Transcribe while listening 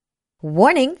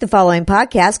Warning, the following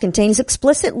podcast contains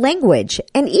explicit language,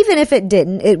 and even if it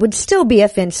didn't, it would still be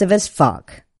offensive as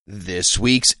fuck. This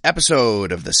week's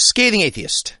episode of The Scathing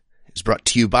Atheist is brought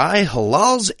to you by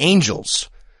Halal's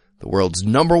Angels, the world's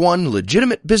 #1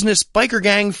 legitimate business biker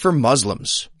gang for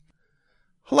Muslims.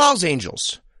 Halal's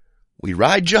Angels. We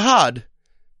ride jihad,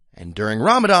 and during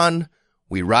Ramadan,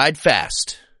 we ride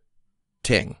fast.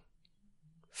 Ting.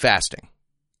 Fasting.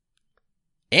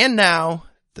 And now,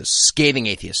 The Scathing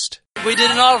Atheist. We did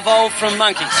not evolve from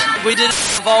monkeys. We did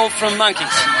evolve from monkeys.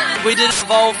 We did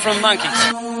evolve from monkeys.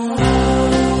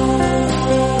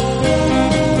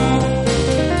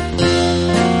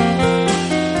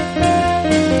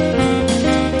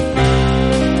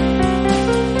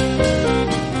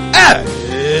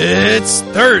 It's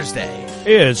Thursday.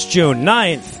 It's June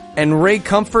 9th. And Ray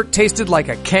Comfort tasted like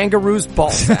a kangaroo's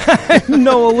ballsack.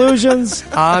 No illusions.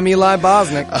 I'm Eli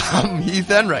Bosnick. I'm Heath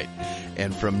Enright.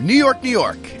 And from New York, New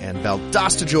York, and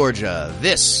Valdosta, Georgia,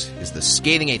 this is The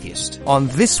Scathing Atheist. On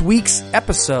this week's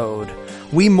episode,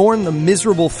 we mourn the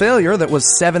miserable failure that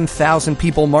was 7,000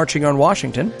 people marching on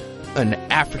Washington. An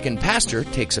African pastor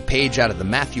takes a page out of the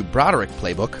Matthew Broderick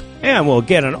playbook. And we'll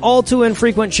get an all too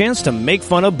infrequent chance to make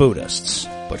fun of Buddhists.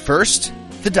 But first,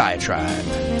 the diatribe.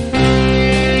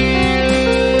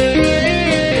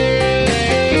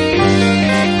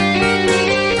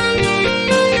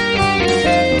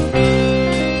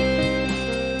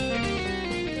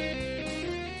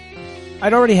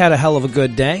 I'd already had a hell of a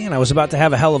good day, and I was about to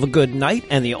have a hell of a good night,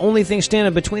 and the only thing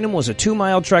standing between them was a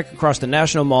 2-mile trek across the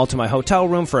National Mall to my hotel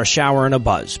room for a shower and a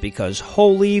buzz, because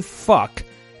holy fuck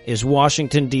is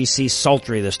Washington, D.C.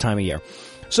 sultry this time of year.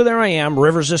 So there I am,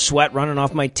 rivers of sweat running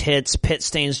off my tits, pit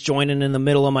stains joining in the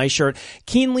middle of my shirt,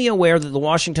 keenly aware that the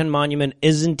Washington Monument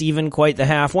isn't even quite the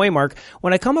halfway mark,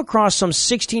 when I come across some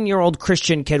 16-year-old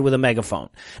Christian kid with a megaphone.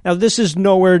 Now, this is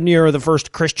nowhere near the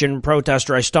first Christian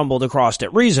protester I stumbled across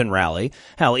at Reason Rally.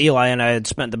 Hell, Eli and I had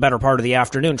spent the better part of the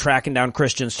afternoon tracking down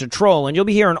Christians to troll, and you'll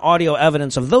be hearing audio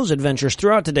evidence of those adventures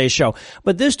throughout today's show.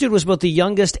 But this dude was both the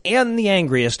youngest and the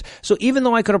angriest, so even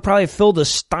though I could have probably filled a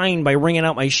stein by wringing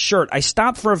out my shirt, I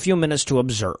stopped for a few minutes to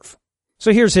observe.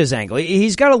 So here's his angle.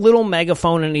 He's got a little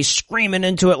megaphone and he's screaming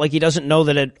into it like he doesn't know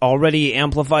that it already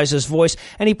amplifies his voice,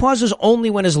 and he pauses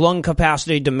only when his lung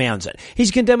capacity demands it.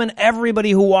 He's condemning everybody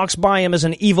who walks by him as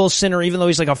an evil sinner, even though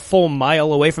he's like a full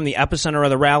mile away from the epicenter of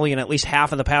the rally, and at least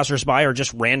half of the passersby are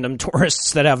just random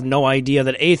tourists that have no idea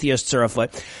that atheists are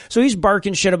afoot. So he's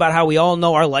barking shit about how we all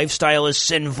know our lifestyle is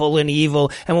sinful and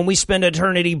evil, and when we spend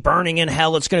eternity burning in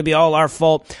hell, it's going to be all our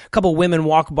fault. A couple women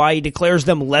walk by, he declares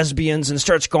them lesbians and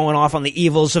starts going off on the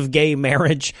evils of gay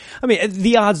marriage. I mean,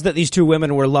 the odds that these two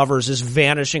women were lovers is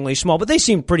vanishingly small, but they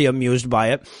seemed pretty amused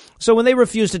by it. So when they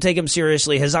refuse to take him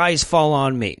seriously, his eyes fall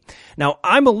on me. Now,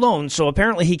 I'm alone, so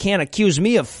apparently he can't accuse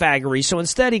me of faggery, so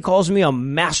instead he calls me a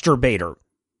masturbator.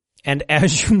 And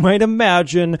as you might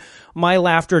imagine, my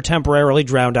laughter temporarily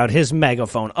drowned out his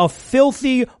megaphone. A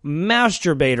filthy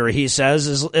masturbator, he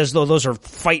says, as though those are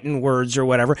fighting words or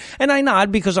whatever. And I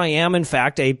nod because I am, in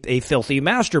fact, a filthy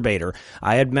masturbator.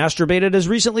 I had masturbated as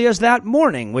recently as that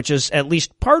morning, which is at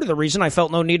least part of the reason I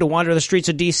felt no need to wander the streets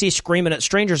of D.C. screaming at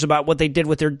strangers about what they did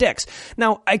with their dicks.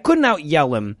 Now, I couldn't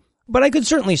out-yell him, but I could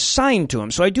certainly sign to him,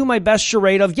 so I do my best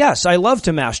charade of, yes, I love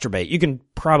to masturbate. You can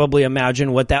probably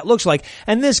imagine what that looks like.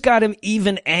 And this got him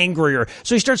even angrier.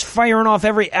 So he starts firing off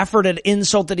every effort at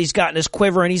insult that he's got in his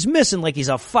quiver, and he's missing like he's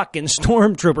a fucking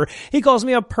stormtrooper. He calls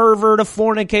me a pervert, a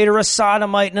fornicator, a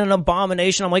sodomite, and an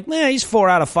abomination. I'm like, he's 4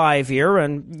 out of 5 here,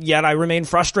 and yet I remain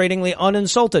frustratingly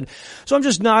uninsulted. So I'm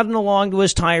just nodding along to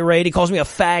his tirade. He calls me a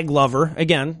fag lover.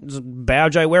 Again, it's a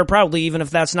badge I wear proudly, even if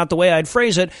that's not the way I'd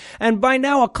phrase it. And by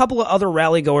now, a couple of other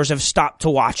rally goers have stopped to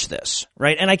watch this,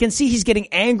 right? And I can see he's getting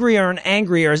angrier and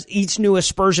angrier as each new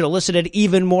aspersion elicited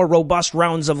even more robust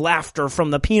rounds of laughter from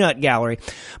the peanut gallery.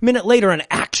 A minute later, an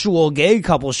actual gay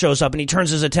couple shows up and he turns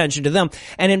his attention to them.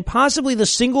 And in possibly the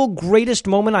single greatest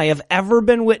moment I have ever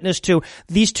been witness to,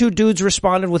 these two dudes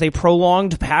responded with a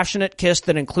prolonged, passionate kiss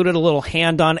that included a little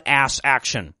hand-on-ass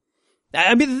action.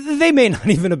 I mean, they may not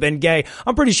even have been gay.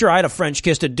 I'm pretty sure I'd have French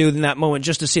kissed a dude in that moment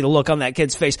just to see the look on that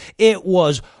kid's face. It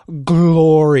was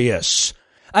glorious.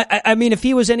 I mean, if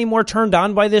he was any more turned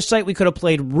on by this sight, we could have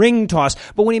played ring toss.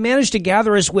 But when he managed to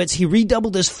gather his wits, he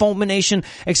redoubled his fulmination,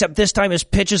 except this time his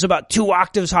pitch is about 2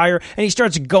 octaves higher, and he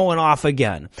starts going off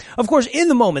again. Of course, in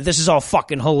the moment, this is all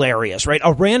fucking hilarious, right?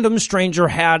 A random stranger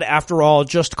had, after all,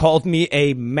 just called me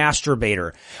a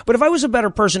masturbator. But if I was a better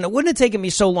person, it wouldn't have taken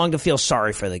me so long to feel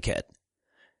sorry for the kid.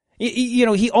 You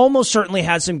know, he almost certainly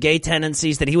had some gay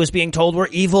tendencies that he was being told were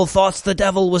evil thoughts the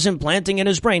devil was implanting in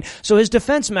his brain. So his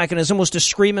defense mechanism was to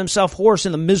scream himself hoarse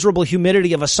in the miserable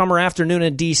humidity of a summer afternoon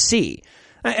in D.C.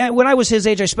 When I was his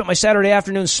age, I spent my Saturday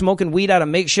afternoons smoking weed out of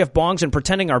makeshift bongs and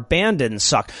pretending our band didn't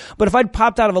suck. But if I'd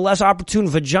popped out of a less opportune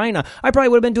vagina, I probably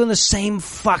would have been doing the same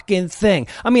fucking thing.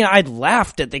 I mean, I'd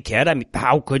laughed at the kid. I mean,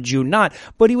 how could you not?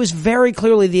 But he was very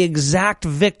clearly the exact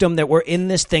victim that we're in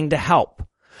this thing to help.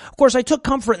 Of course, I took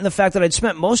comfort in the fact that I'd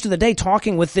spent most of the day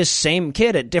talking with this same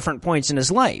kid at different points in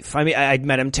his life. I mean, I'd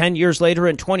met him 10 years later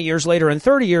and 20 years later and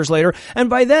 30 years later, and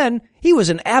by then, he was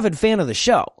an avid fan of the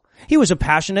show. He was a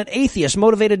passionate atheist,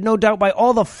 motivated no doubt by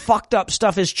all the fucked up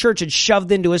stuff his church had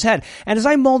shoved into his head. And as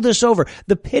I mulled this over,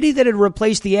 the pity that had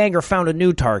replaced the anger found a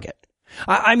new target.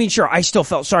 I mean, sure, I still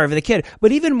felt sorry for the kid,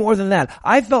 but even more than that,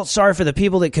 I felt sorry for the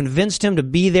people that convinced him to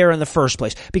be there in the first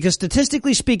place. Because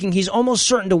statistically speaking, he's almost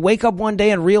certain to wake up one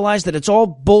day and realize that it's all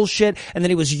bullshit and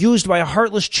that he was used by a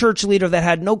heartless church leader that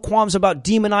had no qualms about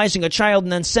demonizing a child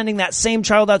and then sending that same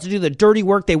child out to do the dirty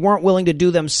work they weren't willing to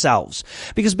do themselves.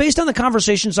 Because based on the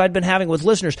conversations I'd been having with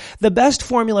listeners, the best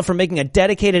formula for making a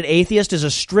dedicated atheist is a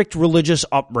strict religious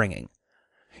upbringing.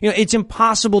 You know, it's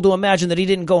impossible to imagine that he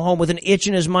didn't go home with an itch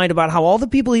in his mind about how all the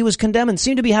people he was condemning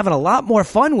seemed to be having a lot more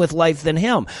fun with life than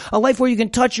him. A life where you can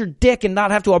touch your dick and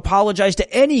not have to apologize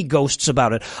to any ghosts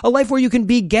about it. A life where you can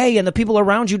be gay and the people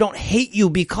around you don't hate you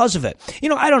because of it. You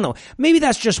know, I don't know. Maybe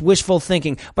that's just wishful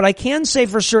thinking, but I can say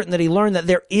for certain that he learned that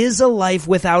there is a life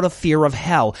without a fear of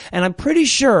hell. And I'm pretty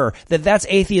sure that that's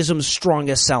atheism's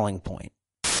strongest selling point.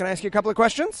 Can I ask you a couple of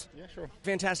questions? Yeah, sure.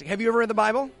 Fantastic. Have you ever read the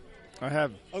Bible? I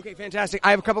have. Okay, fantastic. I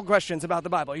have a couple of questions about the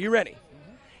Bible. Are you ready?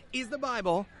 Mm-hmm. Is the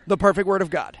Bible the perfect word of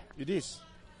God? It is.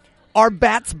 Are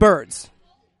bats birds?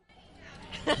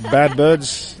 Bad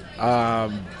birds?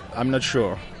 I'm not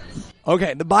sure.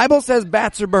 Okay, the Bible says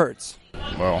bats are birds.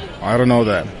 Well, I don't know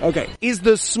that. Okay. Is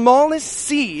the smallest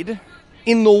seed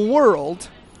in the world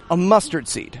a mustard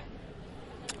seed?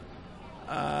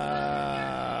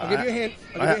 I'll give you a hint.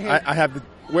 I have the...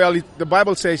 Well, the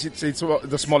Bible says it's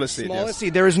the smallest seed. Smallest yes.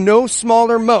 seed. There is no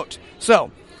smaller mote.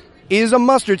 So, is a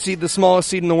mustard seed the smallest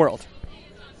seed in the world?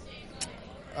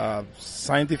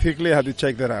 Scientifically, I have to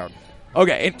check that out.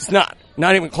 Okay, it's not.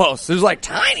 Not even close. There's like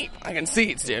tiny fucking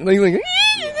seeds, dude.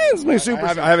 It's my super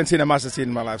I haven't seen a mustard seed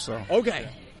in my life, so... Okay,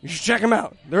 you should check them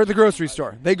out. They're at the grocery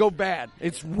store. They go bad.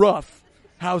 It's rough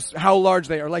how large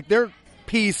they are. Like, they're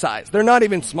pea size. They're not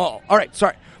even small. All right,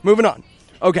 sorry. Moving on.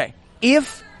 Okay,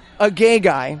 if a gay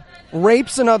guy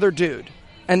rapes another dude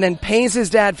and then pays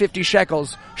his dad 50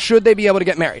 shekels, should they be able to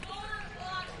get married?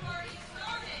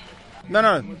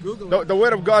 No. The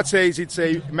Word of God says it's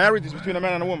a marriage is between a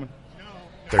man and a woman.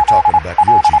 They're talking about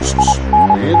your Jesus.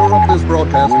 We interrupt this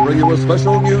broadcast to bring you a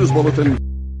special news bulletin.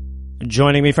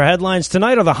 Joining me for headlines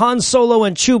tonight are the Han Solo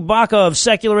and Chewbacca of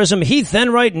secularism, Heath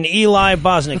Enright and Eli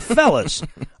Bosnick. Fellas,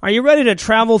 are you ready to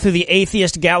travel through the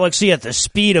atheist galaxy at the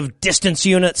speed of distance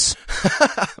units?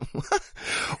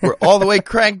 We're all the way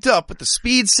cranked up with the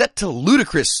speed set to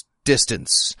ludicrous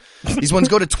distance. These ones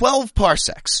go to 12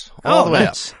 parsecs. All the way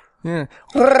up. Yeah.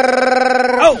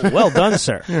 Oh, well done,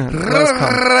 sir.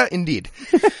 Indeed.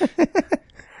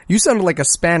 You sounded like a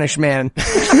Spanish man.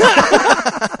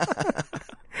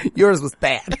 Yours was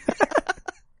bad.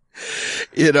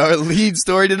 In our lead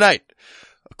story tonight,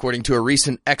 according to a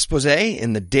recent expose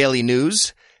in the Daily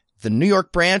News, the New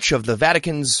York branch of the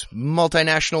Vatican's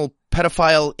multinational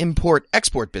pedophile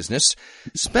import-export business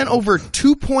spent over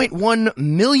 $2.1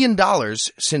 million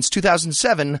since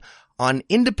 2007 on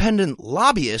independent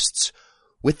lobbyists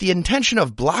with the intention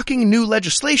of blocking new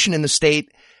legislation in the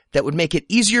state that would make it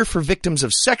easier for victims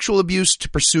of sexual abuse to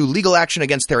pursue legal action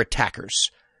against their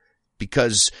attackers.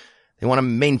 Because they want to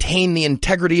maintain the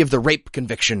integrity of the rape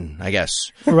conviction, I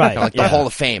guess. Right. Kind of like the Hall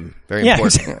of Fame. Very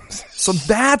important. So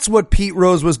that's what Pete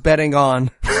Rose was betting on.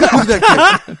 Who's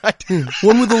that kid?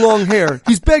 One with the long hair.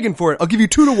 He's begging for it. I'll give you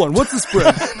 2-1. What's the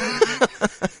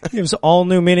spread? Gives all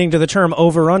new meaning to the term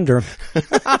over-under.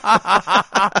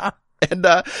 And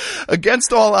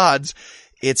against all odds,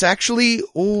 it's actually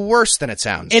worse than it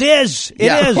sounds. It is.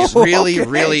 It is. It really,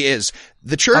 really is.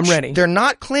 The church, I'm ready. They're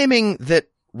not claiming that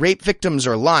rape victims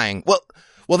are lying.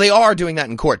 Well, they are doing that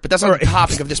in court, but that's not the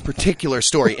topic of this particular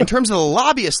story. In terms of the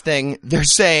lobbyist thing, they're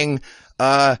saying,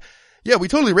 yeah, we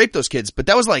totally raped those kids, but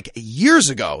that was like years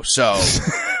ago, so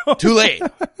too late.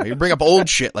 You bring up old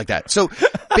shit like that. So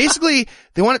basically,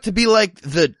 they want it to be like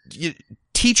the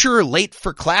teacher late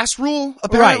for class rule,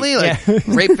 apparently. Right, like,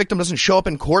 rape victim doesn't show up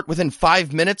in court within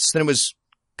 5 minutes, then it was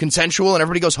consensual and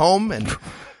everybody goes home, and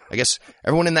I guess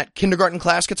everyone in that kindergarten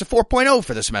class gets a 4.0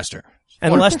 for the semester.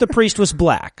 Unless the priest was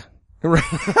black.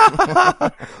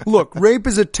 Look, rape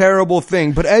is a terrible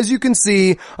thing, but as you can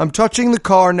see, I'm touching the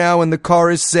car now and the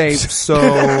car is safe,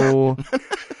 so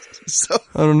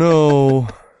I don't know.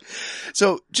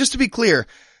 So, just to be clear,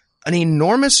 an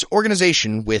enormous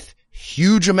organization with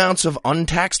huge amounts of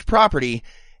untaxed property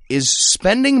is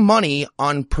spending money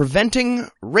on preventing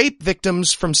rape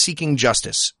victims from seeking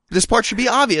justice. This part should be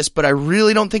obvious, but I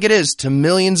really don't think it is to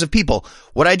millions of people.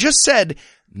 What I just said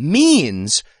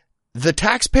means the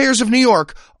taxpayers of New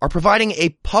York are providing a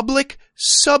public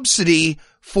subsidy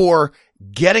for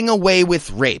getting away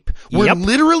with rape. We're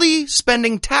literally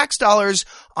spending tax dollars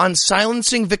on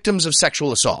silencing victims of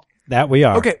sexual assault. That we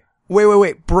are. Okay,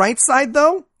 wait. Bright side,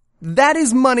 though? That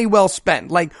is money well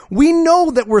spent. Like, we know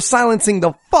that we're silencing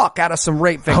the fuck out of some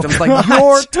rape victims. Like,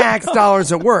 your tax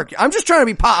dollars at work. I'm just trying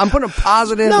to be I'm putting a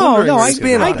positive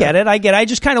spin on I get it. I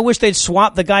just kind of wish they'd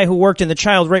swap the guy who worked in the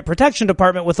child rape protection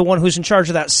department with the one who's in charge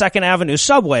of that 2nd Avenue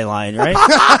subway line, right?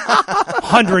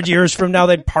 100 years from now,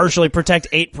 they'd partially protect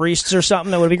 8 priests or something.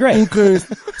 That would be great. Okay,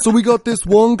 so we got this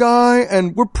one guy,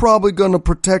 and we're probably gonna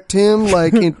protect him,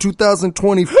 like, in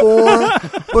 2024.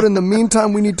 But in the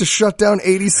meantime, we need to shut down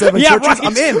 87 churches. Right.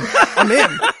 I'm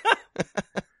in.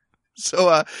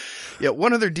 So,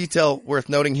 one other detail worth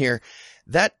noting here.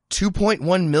 That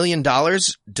 $2.1 million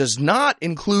does not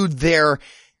include their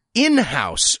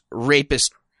in-house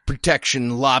rapist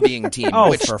protection lobbying team,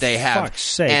 which they have.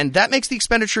 And that makes the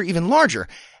expenditure even larger.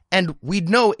 And we'd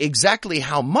know exactly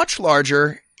how much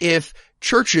larger if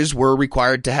churches were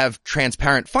required to have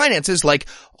transparent finances like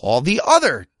all the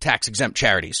other tax-exempt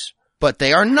charities. But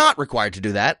they are not required to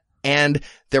do that. And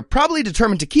they're probably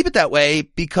determined to keep it that way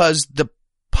because the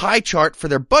pie chart for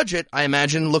their budget, I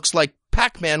imagine, looks like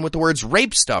Pac-Man with the words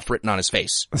rape stuff written on his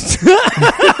face.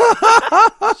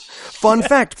 Fun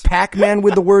fact, Pac-Man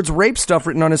with the words rape stuff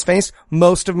written on his face,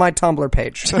 most of my Tumblr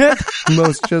page.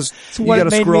 Most just, you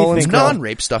gotta scroll and scroll.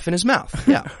 Non-rape stuff in his mouth.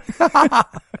 Yeah.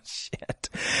 Shit.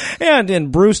 And in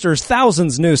Brewster's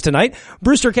Thousands news tonight,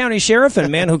 Brewster County Sheriff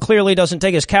and man who clearly doesn't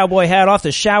take his cowboy hat off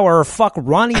to shower or fuck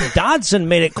Ronnie Dodson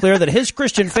made it clear that his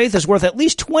Christian faith is worth at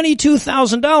least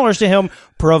 $22,000 to him,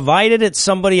 provided it's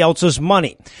somebody else's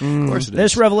money. Of course it is.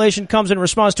 This revelation comes in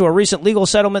response to a recent legal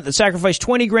settlement that sacrificed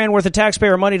 $20,000 worth of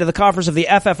taxpayer money to the coffers of the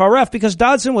FFRF because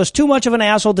Dodson was too much of an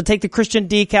asshole to take the Christian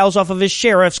decals off of his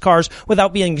sheriff's cars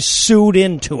without being sued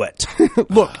into it.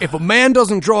 Look, if a man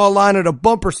doesn't draw a line at a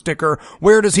bumper sticker,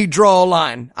 where does he draw a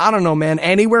line? I don't know, man.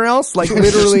 Anywhere else? Like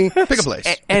literally pick a place.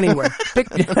 Anywhere.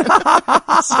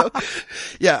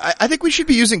 I think we should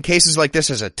be using cases like this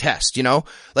as a test, you know?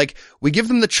 Like, we give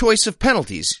them the choice of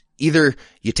penalties. Either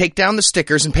you take down the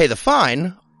stickers and pay the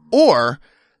fine, or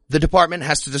the department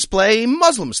has to display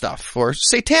Muslim stuff or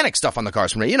satanic stuff on the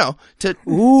cars from it, you know, to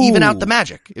even out the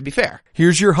magic. It'd be fair.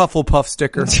 Here's your Hufflepuff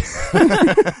sticker.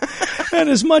 And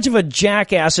as much of a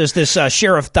jackass as this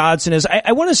Sheriff Dodson is,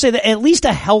 I want to say that at least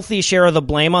a healthy share of the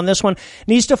blame on this one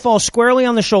needs to fall squarely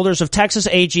on the shoulders of Texas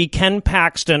AG Ken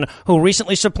Paxton, who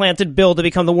recently supplanted Bill to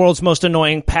become the world's most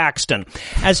annoying Paxton.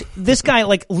 As this guy,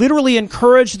 like, literally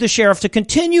encouraged the sheriff to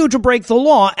continue to break the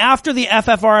law after the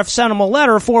FFRF sent him a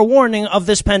letter forewarning of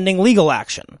this pending legal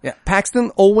action. Yeah,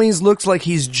 Paxton always looks like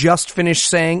he's just finished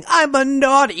saying, "I'm a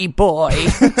naughty boy."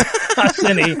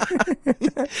 Doesn't he?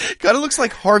 Kind of looks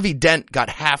like Harvey Dent got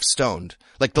half stoned.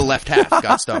 Like the left half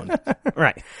got stoned.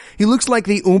 Right. He looks like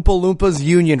the Oompa Loompas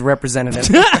union representative.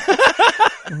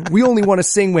 We only want to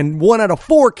sing when 1 out of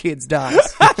 4 kids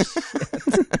dies.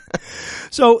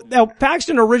 So now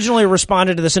Paxton originally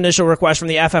responded to this initial request from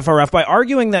the FFRF by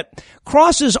arguing that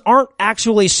crosses aren't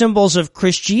actually symbols of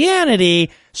Christianity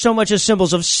so much as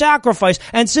symbols of sacrifice,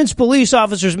 and since police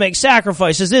officers make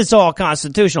sacrifices, it's all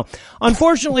constitutional.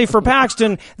 Unfortunately for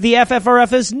Paxton, the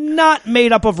FFRF is not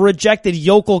made up of rejected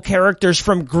yokel characters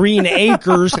from Green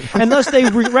Acres, and thus they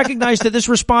recognized that this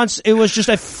response, it was just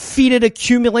a fetid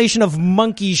accumulation of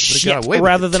monkey shit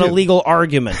rather than a legal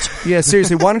argument. Yeah,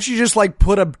 seriously, why don't you just like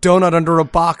put a donut under a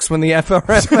box when the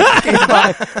FFRF came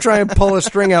by, try and pull a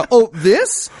string out. Oh,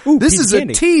 this? This is a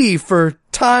T for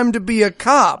time to be a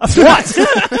cop. What?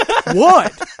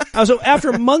 What? So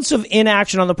after months of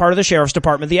inaction on the part of the sheriff's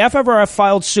department, the FFRF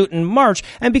filed suit in March,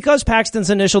 and because Paxton's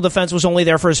initial defense was only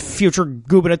there for his future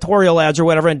gubernatorial ads or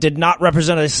whatever and did not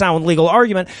represent a sound legal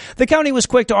argument, the county was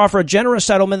quick to offer a generous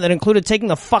settlement that included taking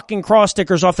the fucking cross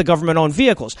stickers off the government-owned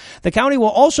vehicles. The county will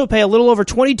also pay a little over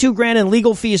 $22,000 in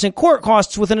legal fees and court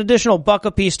costs, with an additional $1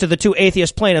 apiece to the 2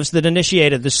 atheist plaintiffs that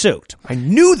initiated the suit. I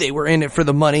knew they were in it for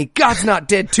the money. God's Not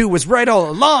Dead 2 was right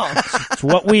all along. It's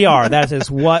what we are. That is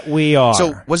what we are.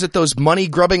 So was it those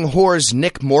money-grubbing whores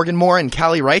Nick Morganmore and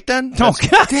Callie Wright then? Oh,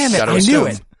 God damn it. I knew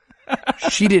it.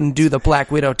 She didn't do the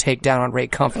Black Widow takedown on Ray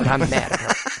Comfort. I'm mad at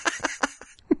her.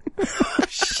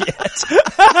 Shit.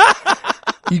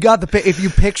 You got if you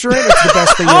picture it, it's the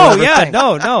best thing you'll ever think.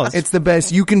 No. It's the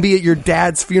best. You can be at your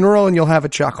dad's funeral and you'll have a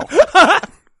chuckle.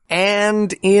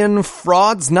 And in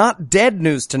Fraud's Not Dead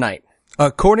news tonight,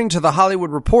 according to The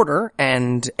Hollywood Reporter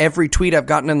and every tweet I've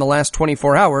gotten in the last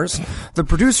 24 hours, the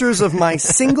producers of my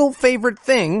single favorite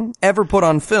thing ever put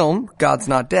on film, God's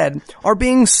Not Dead, are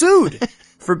being sued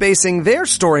for basing their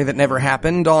story that never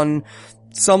happened on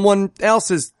someone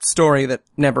else's story that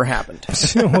never happened.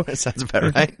 Sounds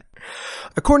about right.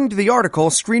 According to the article,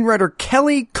 screenwriter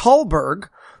Kelly Kullberg,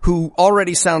 who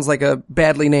already sounds like a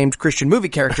badly named Christian movie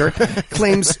character,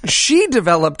 claims she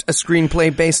developed a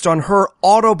screenplay based on her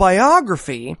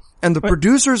autobiography, and the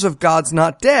producers of God's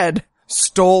Not Dead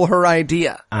stole her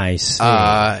idea. I see.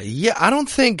 Yeah, I don't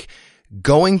think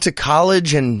going to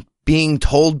college and being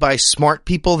told by smart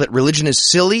people that religion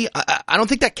is silly, I don't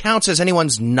think that counts as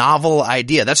anyone's novel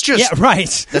idea. That's just... Yeah,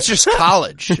 right. That's just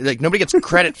college. Like, nobody gets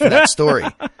credit for that story.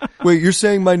 Wait, you're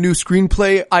saying my new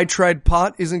screenplay, I Tried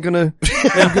Pot, isn't gonna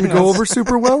go over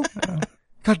super well?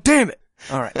 God damn it.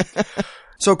 Alright.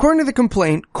 So according to the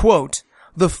complaint, quote,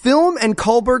 the film and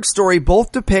Kullberg's story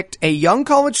both depict a young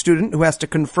college student who has to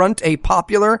confront a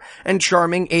popular and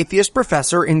charming atheist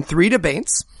professor in 3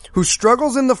 debates, who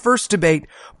struggles in the first debate,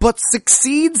 but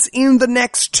succeeds in the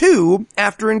next 2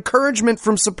 after encouragement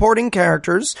from supporting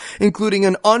characters, including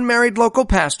an unmarried local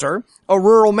pastor, a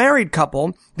rural married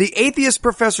couple, the atheist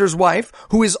professor's wife,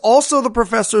 who is also the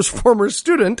professor's former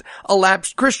student, a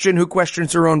lapsed Christian who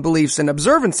questions her own beliefs and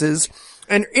observances,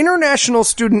 an international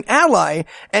student ally,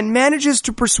 and manages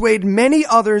to persuade many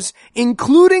others,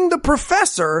 including the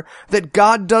professor, that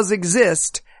God does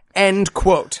exist. End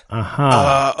quote.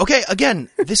 Okay, again,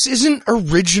 this isn't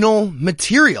original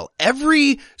material.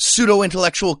 Every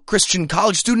pseudo-intellectual Christian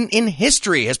college student in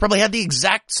history has probably had the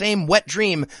exact same wet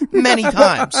dream many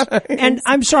times. And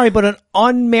I'm sorry, but an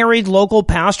unmarried local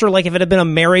pastor, like if it had been a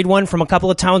married one from a couple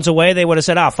of towns away, they would have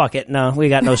said, fuck it. No, we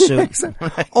got no suit.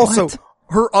 Also,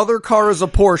 her other car is a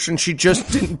Porsche and she just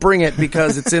didn't bring it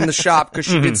because it's in the shop because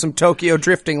she did some Tokyo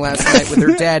drifting last night with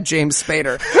her dad, James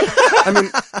Spader. I mean...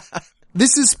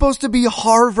 This is supposed to be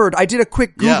Harvard. I did a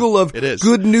quick Google of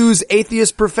good news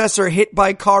atheist professor hit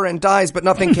by car and dies, but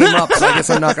nothing came up, so I guess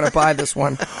I'm not going to buy this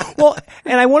one. Well,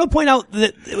 and I want to point out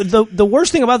that the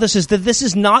worst thing about this is that this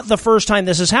is not the first time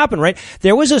this has happened, right?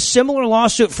 There was a similar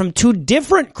lawsuit from 2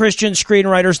 different Christian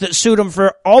screenwriters that sued him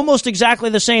for almost exactly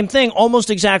the same thing, almost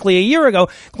exactly a year ago,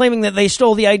 claiming that they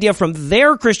stole the idea from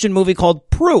their Christian movie called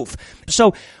Proof.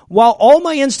 So, while all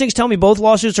my instincts tell me both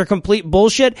lawsuits are complete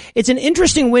bullshit, it's an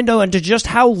interesting window into just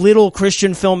how little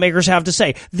Christian filmmakers have to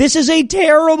say. This is a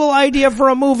terrible idea for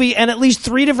a movie, and at least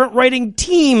 3 different writing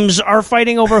teams are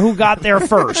fighting over who got there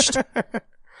first.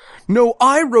 No,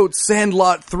 I wrote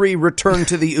Sandlot 3 Return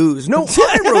to the Ooze. No,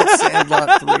 I wrote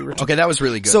Sandlot 3 Return. Okay, that was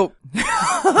really good.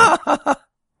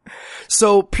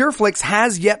 So Pureflix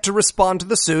has yet to respond to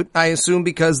the suit, I assume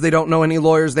because they don't know any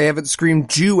lawyers they haven't screamed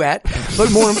Jew at.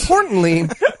 But more importantly,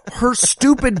 her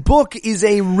stupid book is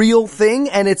a real thing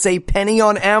and it's a penny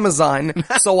on Amazon.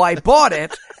 So I bought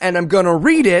it and I'm gonna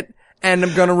read it and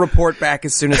I'm gonna report back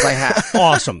as soon as I have.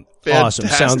 Awesome. Awesome.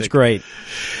 Sounds great.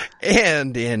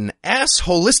 And in Ass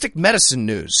Holistic Medicine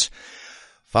news,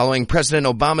 following President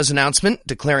Obama's announcement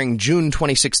declaring June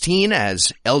 2016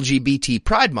 as LGBT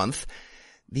Pride Month,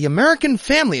 the American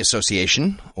Family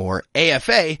Association, or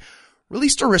AFA,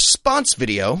 released a response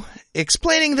video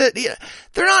explaining that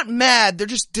they're not mad, they're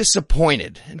just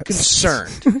disappointed and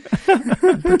concerned.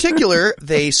 In particular,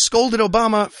 they scolded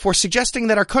Obama for suggesting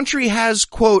that our country has,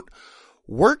 quote,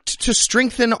 worked to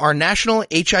strengthen our national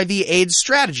HIV/AIDS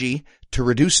strategy to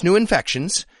reduce new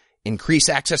infections, increase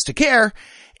access to care,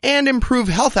 and improve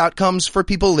health outcomes for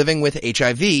people living with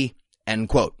HIV, end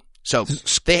quote. So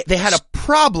they had a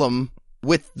problem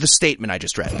with the statement I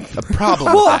just read. A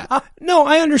problem with that. No,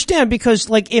 I understand because,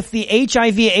 like, if the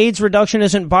HIV/AIDS reduction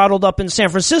isn't bottled up in San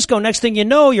Francisco, next thing you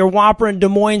know, your Whopper in Des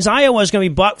Moines, Iowa is going to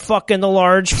be butt-fucking the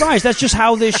large fries. That's just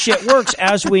how this shit works,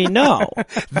 as we know.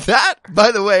 That,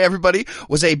 by the way, everybody,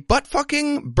 was a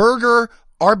butt-fucking burger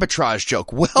arbitrage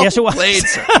joke. Well yes, it was. played,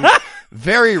 sir.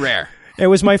 Very rare. It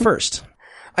was my first.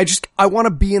 I want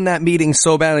to be in that meeting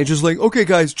so badly. Just like, okay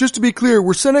guys, just to be clear,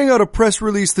 we're sending out a press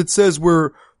release that says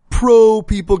we're pro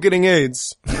people getting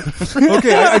AIDS.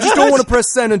 Okay, I just don't want to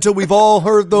press send until we've all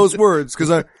heard those words,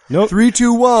 because nope. 3,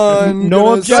 2, 1.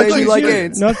 No objection. Like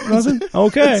AIDS. Nothing.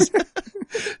 Okay.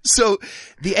 So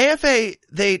the AFA,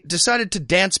 they decided to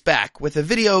dance back with a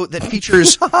video that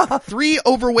features 3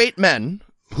 overweight men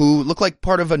who look like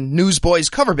part of a Newsboys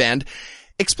cover band,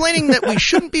 explaining that we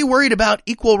shouldn't be worried about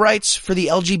equal rights for the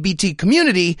LGBT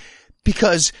community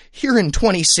because here in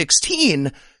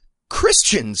 2016,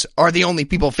 Christians are the only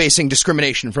people facing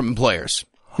discrimination from employers.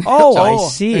 Oh, I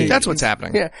see. That's what's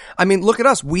happening. Yeah. I mean, look at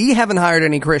us. We haven't hired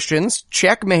any Christians.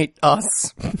 Checkmate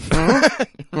us.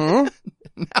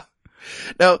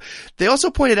 Now, they also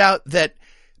pointed out that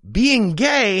being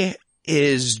gay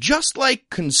is just like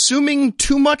consuming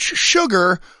too much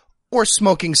sugar or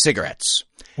smoking cigarettes.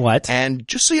 What? And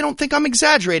just so you don't think I'm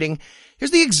exaggerating,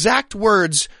 here's the exact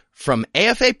words from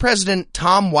AFA President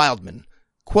Tom Wildman.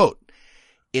 Quote,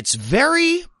 it's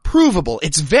very provable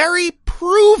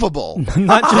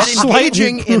Not that just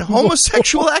engaging slightly in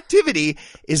homosexual activity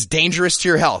is dangerous to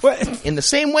your health. What? In the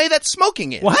same way that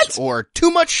smoking is. What? Or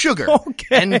too much sugar.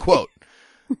 Okay. End quote.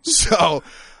 So,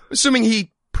 assuming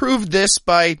he proved this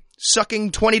by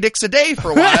sucking 20 dicks a day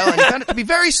for a while, and he found it to be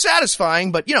very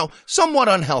satisfying, but, somewhat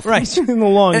unhealthy. Right, in the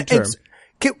long term.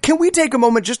 Can we take a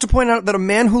moment just to point out that a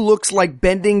man who looks like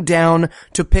bending down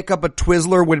to pick up a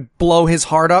Twizzler would blow his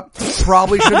heart up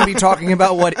probably shouldn't be talking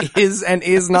about what is and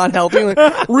is not healthy?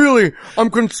 Like, really, I'm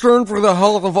concerned for the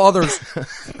health of others.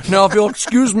 Now, if you'll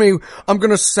excuse me, I'm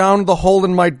gonna sound the hole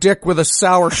in my dick with a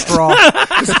sour straw.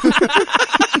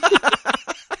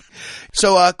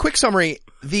 So, quick summary.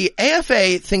 The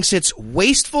AFA thinks it's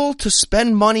wasteful to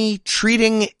spend money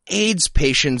treating AIDS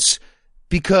patients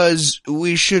because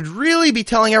we should really be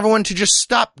telling everyone to just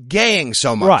stop gaying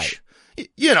so much. Right.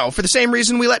 For the same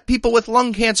reason we let people with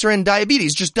lung cancer and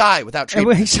diabetes just die without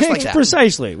treatment. Just like that.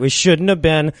 Precisely. We shouldn't have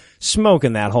been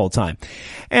smoking that whole time.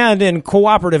 And in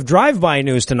cooperative drive-by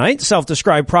news tonight,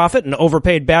 self-described prophet and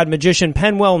overpaid bad magician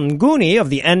Penwell Nguni of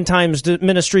the End Times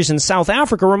Ministries in South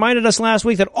Africa reminded us last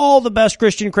week that all the best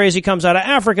Christian crazy comes out of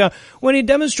Africa when he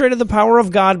demonstrated the power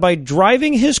of God by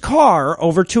driving his car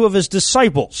over two of his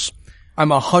disciples. I'm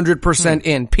 100%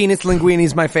 in. Penis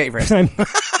Linguini's my favorite.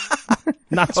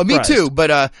 Not surprised. Oh, me too,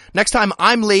 but next time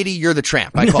I'm lady, you're the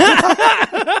tramp. I call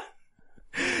it.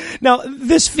 Now,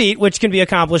 this feat, which can be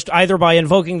accomplished either by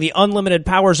invoking the unlimited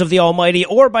powers of the Almighty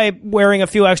or by wearing a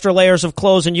few extra layers of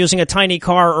clothes and using a tiny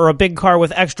car or a big car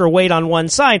with extra weight on one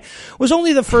side, was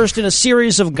only the first in a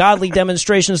series of godly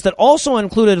demonstrations that also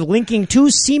included linking two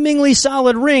seemingly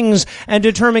solid rings and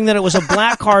determining that it was a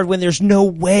black card when there's no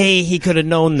way he could have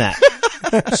known that.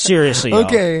 Seriously, y'all.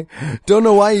 Okay. Don't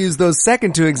know why you used those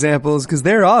second two examples, because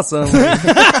they're awesome.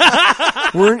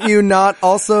 Weren't you not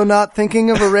thinking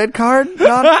of a red card?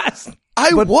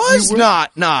 I was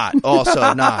not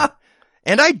also not.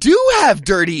 And I do have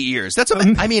dirty ears.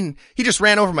 He just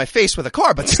ran over my face with a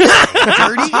car, but still,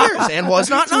 dirty ears and was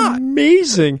not.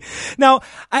 Amazing. Now,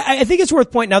 I think it's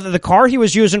worth pointing out that the car he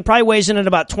was using probably weighs in at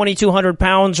about 2,200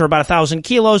 pounds or about 1,000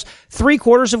 kilos,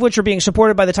 3/4 of which are being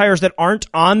supported by the tires that aren't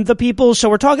on the people. So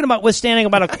we're talking about withstanding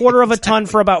about 1/4 of a ton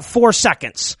for about 4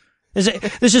 seconds.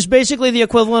 This is basically the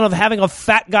equivalent of having a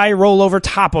fat guy roll over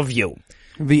top of you.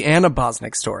 The Anna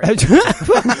Bosnick story.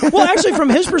 Well, actually, from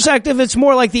his perspective, it's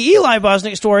more like the Eli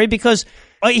Bosnick story because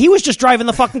he was just driving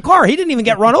the fucking car. He didn't even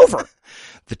get run over.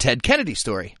 The Ted Kennedy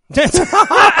story.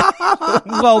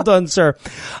 Well done, sir.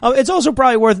 It's also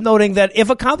probably worth noting that if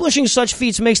accomplishing such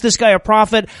feats makes this guy a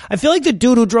prophet, I feel like the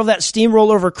dude who drove that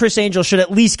steamroller over Chris Angel should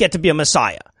at least get to be a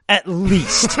messiah. At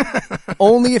least.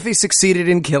 Only if he succeeded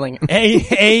in killing him.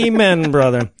 Amen,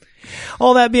 brother.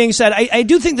 All that being said, I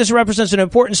do think this represents an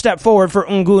important step forward for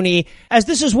Nguni, as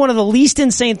this is one of the least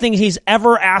insane things he's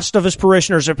ever asked of his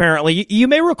parishioners, apparently. You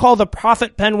may recall the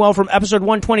prophet Penwell from episode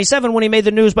 127 when he made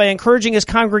the news by encouraging his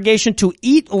congregation to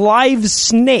eat live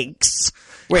snakes.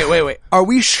 Wait. Are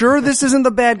we sure this isn't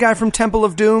the bad guy from Temple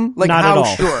of Doom? Like, not how at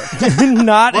all. Sure?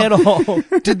 Not at all.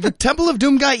 Did the Temple of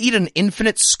Doom guy eat an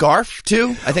infinite scarf, too?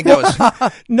 I think that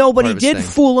was... No, but he did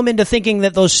fool him into thinking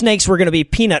that those snakes were going to be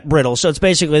peanut brittle, so it's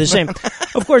basically the same.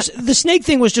 Of course, the snake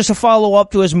thing was just a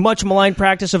follow-up to his much maligned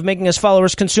practice of making his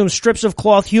followers consume strips of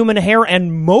cloth, human hair,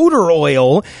 and motor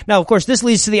oil. Now, of course, this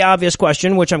leads to the obvious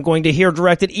question, which I'm going to hear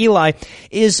directed at Eli.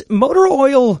 Is motor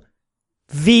oil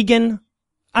vegan?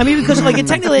 I mean, because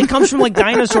technically it comes from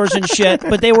dinosaurs and shit,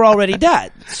 but they were already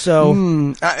dead.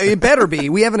 So it better be.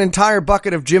 We have an entire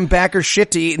bucket of Jim Bakker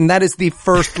shit to eat, and that is the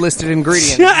first listed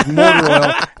ingredient. Motor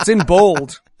oil. It's in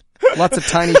bold. Lots of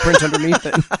tiny print underneath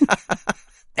it.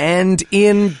 And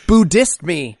in Buddhist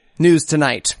Me news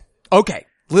tonight. Okay,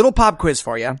 little pop quiz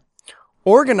for you.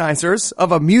 Organizers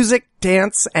of a music,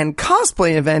 dance, and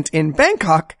cosplay event in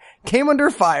Bangkok came under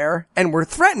fire and were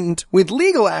threatened with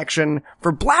legal action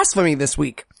for blasphemy this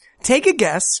week. Take a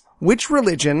guess which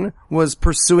religion was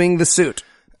pursuing the suit.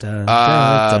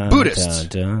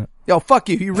 Buddhist. Yo, fuck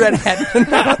you, you redhead.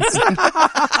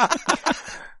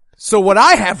 So what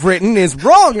I have written is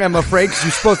wrong, I'm afraid, because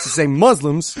you're supposed to say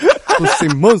Muslims.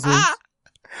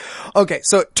 Okay,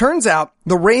 so it turns out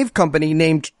the rave company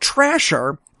named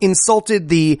Trasher insulted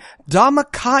the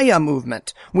Dhammakaya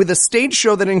movement with a stage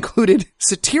show that included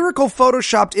satirical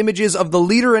photoshopped images of the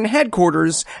leader and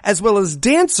headquarters, as well as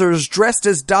dancers dressed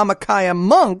as Dhammakaya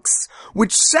monks,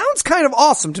 which sounds kind of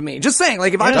awesome to me. Just saying,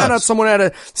 like, if I found out someone had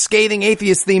a Scathing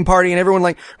Atheist theme party and everyone,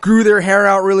 like, grew their hair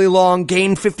out really long,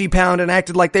 gained 50 pounds, and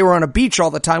acted like they were on a beach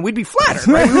all the time, we'd be flattered,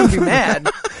 right? We wouldn't be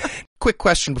mad. Quick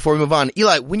question before we move on.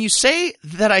 Eli, when you say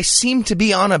that I seem to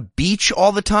be on a beach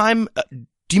all the time,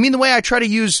 do you mean the way I try to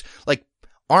use, like,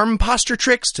 arm posture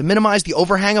tricks to minimize the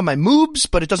overhang of my moobs,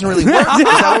 but it doesn't really work?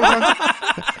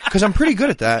 Because I'm pretty good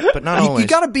at that, but not always. You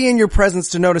gotta be in your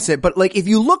presence to notice it, but like, if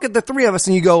you look at the three of us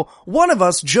and you go, one of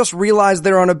us just realized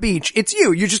they're on a beach, it's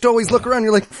you. You just always look around,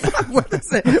 you're like, fuck, what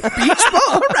is it? Beach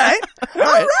ball?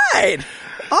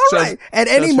 All right. At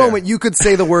any moment, you could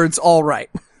say the words, all right.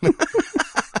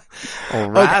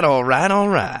 All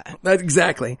right. That's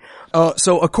exactly.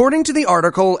 So according to the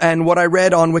article and what I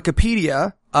read on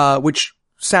Wikipedia, which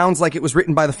sounds like it was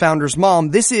written by the founder's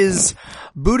mom, this is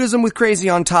Buddhism with crazy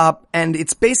on top, and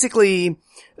it's basically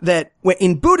that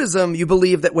in Buddhism, you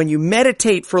believe that when you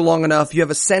meditate for long enough, you have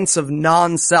a sense of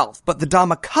non-self. But the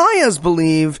Dhammakayas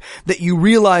believe that you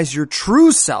realize your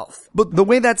true self. But the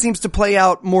way that seems to play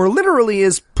out more literally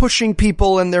is pushing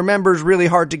people and their members really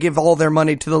hard to give all their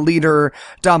money to the leader,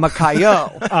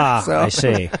 Dhammakaya. I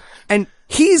see. And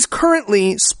he's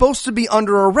currently supposed to be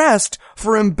under arrest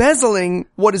for embezzling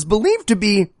what is believed to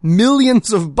be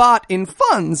millions of baht in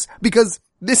funds, because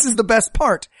this is the best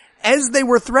part. As they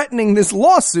were threatening this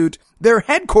lawsuit, their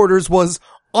headquarters was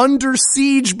under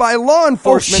siege by law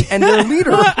enforcement, and their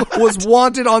leader was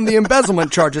wanted on the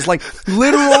embezzlement charges. Like,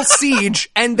 literal siege,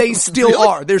 and they still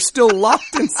are. They're still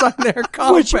locked inside their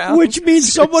compound. Which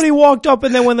means somebody walked up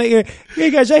and then when they, hey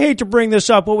guys, I hate to bring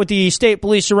this up, what with the state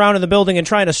police surrounding the building and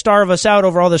trying to starve us out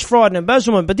over all this fraud and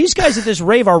embezzlement, but these guys at this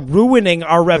rave are ruining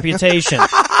our reputation.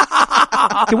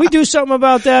 Can we do something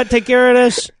about that? Take care of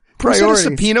this? Priorities. A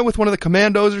subpoena with one of the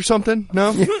commandos or something?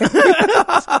 No?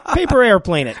 Paper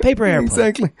airplane it. Paper airplane.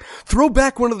 Exactly. Throw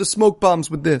back one of the smoke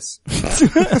bombs with this.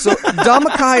 So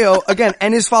Dhammakaya, again,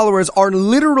 and his followers are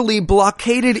literally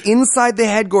blockaded inside the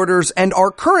headquarters and are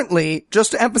currently,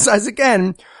 just to emphasize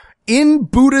again, in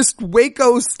Buddhist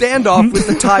Waco standoff with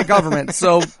the Thai government.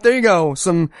 So there you go.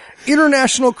 Some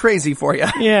international crazy for you.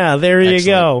 Yeah, there you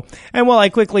go. And while I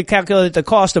quickly calculate the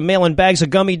cost of mailing bags of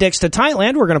gummy dicks to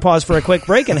Thailand, we're going to pause for a quick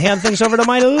break and hand things over to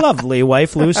my lovely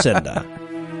wife, Lucinda.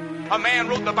 A man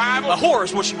wrote the Bible. A whore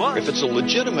is what she was. If it's a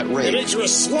legitimate rape. It makes you a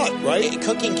slut, right?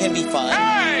 Cooking can be fun.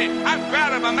 Hey, I'm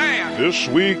proud of a man. This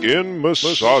week in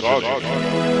misogyny.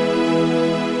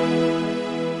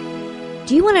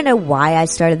 Do you want to know why I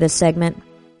started this segment?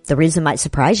 The reason might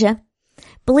surprise you.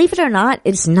 Believe it or not,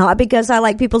 it's not because I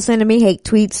like people sending me hate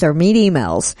tweets or mean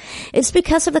emails. It's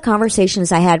because of the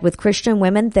conversations I had with Christian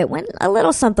women that went a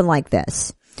little something like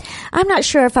this. I'm not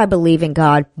sure if I believe in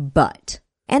God, but.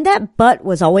 And that but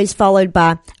was always followed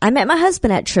by, I met my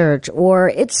husband at church, or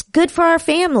it's good for our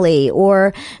family,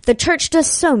 or the church does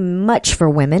so much for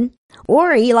women.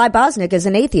 Or Eli Bosnick is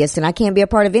an atheist and I can't be a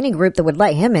part of any group that would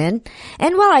let him in.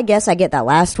 And while I guess I get that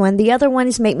last one, the other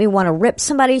ones make me want to rip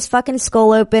somebody's fucking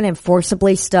skull open and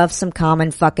forcibly stuff some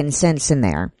common fucking sense in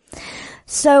there.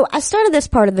 So I started this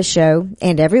part of the show,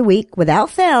 and every week, without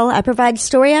fail, I provide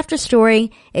story after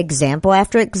story, example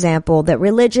after example, that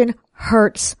religion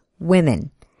hurts women.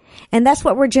 And that's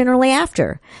what we're generally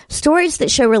after. Stories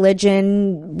that show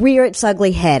religion rear its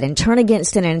ugly head and turn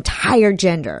against an entire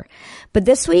gender. But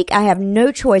this week, I have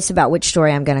no choice about which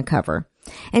story I'm going to cover.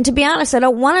 And to be honest, I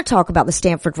don't want to talk about the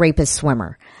Stanford rapist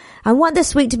swimmer. I want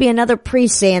this week to be another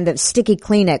priest saying that sticky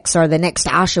Kleenex are the next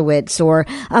Auschwitz, or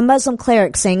a Muslim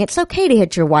cleric saying it's okay to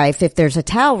hit your wife if there's a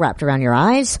towel wrapped around your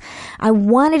eyes. I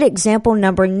wanted example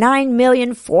number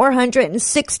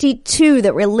 9,462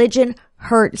 that religion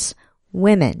hurts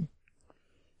women.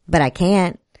 But I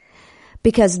can't.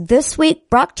 Because this week,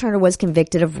 Brock Turner was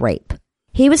convicted of rape.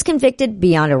 He was convicted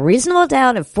beyond a reasonable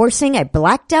doubt of forcing a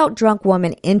blacked out drunk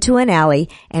woman into an alley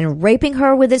and raping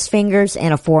her with his fingers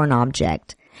and a foreign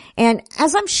object. And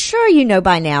as I'm sure you know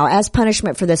by now, as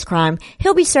punishment for this crime,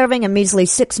 he'll be serving a measly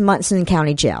 6 months in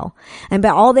county jail. And by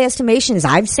all the estimations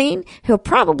I've seen, he'll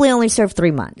probably only serve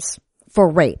 3 months for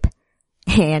rape.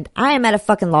 And I am at a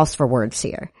fucking loss for words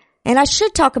here. And I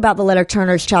should talk about the letter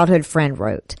Turner's childhood friend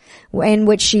wrote, in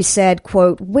which she said,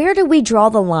 quote, "Where do we draw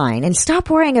the line and stop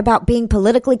worrying about being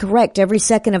politically correct every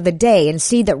second of the day and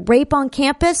see that rape on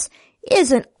campus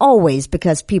isn't always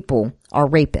because people are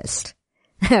rapists."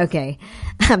 Okay.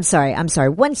 I'm sorry.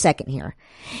 1 second here.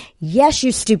 Yes,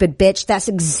 you stupid bitch. That's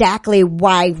exactly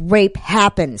why rape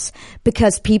happens.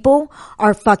 Because people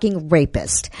are fucking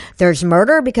rapists. There's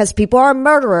murder because people are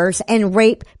murderers, and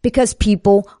rape because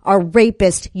people are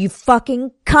rapists. You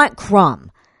fucking cunt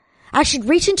crumb. I should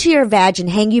reach into your vag and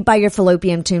hang you by your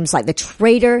fallopian tubes like the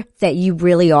traitor that you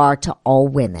really are to all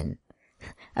women.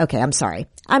 Okay, I'm sorry.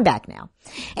 I'm back now.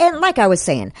 And like I was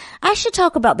saying, I should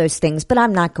talk about those things, but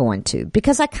I'm not going to,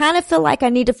 because I kind of feel like I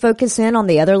need to focus in on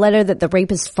the other letter that the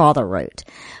rapist's father wrote,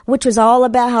 which was all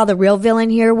about how the real villain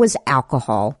here was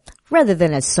alcohol, rather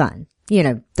than his son. You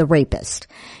know, the rapist.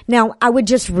 Now, I would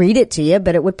just read it to you,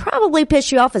 but it would probably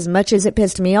piss you off as much as it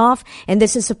pissed me off, and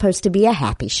this is supposed to be a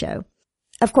happy show.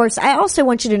 Of course, I also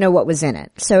want you to know what was in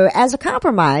it. So as a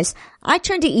compromise, I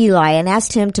turned to Eli and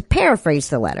asked him to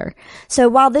paraphrase the letter. So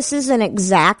while this isn't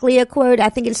exactly a quote, I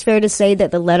think it's fair to say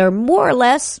that the letter more or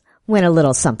less went a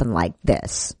little something like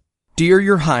this. Dear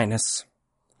Your Highness,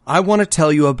 I want to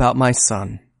tell you about my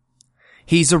son.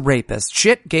 He's a rapist.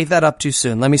 Shit, gave that up too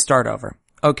soon. Let me start over.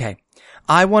 Okay.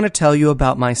 I want to tell you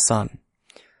about my son.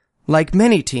 Like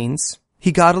many teens,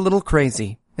 he got a little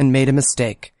crazy and made a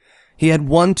mistake. He had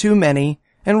one too many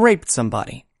and raped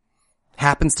somebody.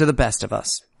 Happens to the best of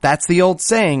us. That's the old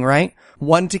saying, right?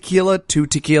 1 tequila, 2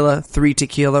 tequila, 3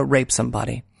 tequila, rape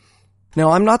somebody.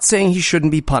 Now, I'm not saying he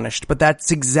shouldn't be punished, but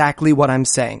that's exactly what I'm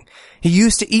saying. He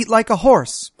used to eat like a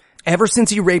horse. Ever since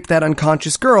he raped that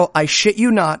unconscious girl, I shit you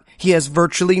not, he has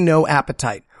virtually no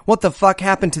appetite. What the fuck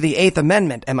happened to the 8th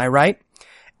Amendment, am I right?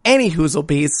 Any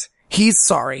hoozlebees, he's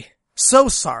sorry. So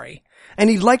sorry. And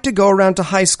he'd like to go around to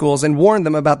high schools and warn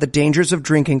them about the dangers of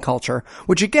drinking culture,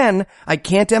 which again, I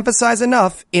can't emphasize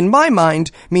enough, in my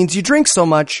mind, means you drink so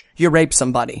much, you rape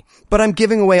somebody. But I'm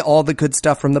giving away all the good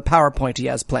stuff from the PowerPoint he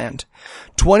has planned.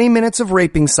 20 minutes of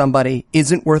raping somebody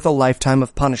isn't worth a lifetime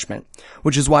of punishment,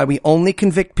 which is why we only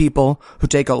convict people who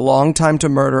take a long time to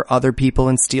murder other people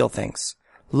and steal things.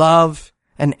 Love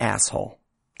an asshole.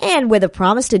 And with a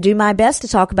promise to do my best to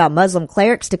talk about Muslim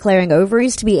clerics declaring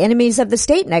ovaries to be enemies of the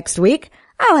state next week,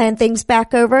 I'll hand things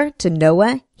back over to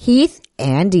Noah, Heath,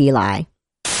 and Eli.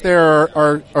 There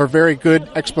are very good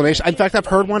explanations. In fact, I've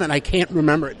heard one and I can't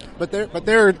remember it. But there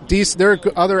are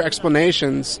other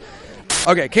explanations.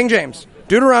 Okay, King James,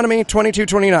 Deuteronomy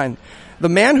 22:29. The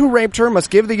man who raped her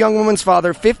must give the young woman's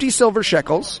father 50 silver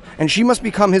shekels, and she must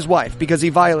become his wife because he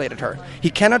violated her. He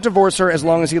cannot divorce her as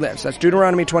long as he lives. That's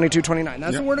Deuteronomy 22:29.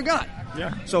 That's the word of God.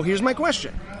 Yeah. So here's my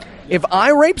question. If I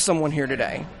rape someone here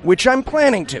today, which I'm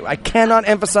planning to, I cannot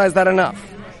emphasize that enough,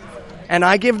 and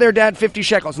I give their dad 50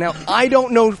 shekels. Now, I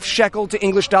don't know shekel to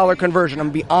English dollar conversion.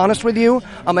 I'm going to be honest with you.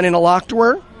 I'm an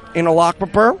interlocutor, I'm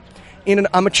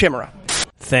a chimera.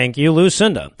 Thank you,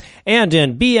 Lucinda. And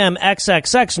in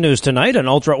BMXXX news tonight, an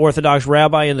ultra-Orthodox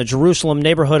rabbi in the Jerusalem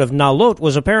neighborhood of Nalot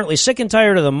was apparently sick and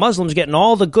tired of the Muslims getting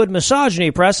all the good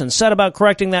misogyny press and set about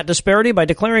correcting that disparity by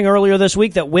declaring earlier this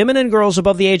week that women and girls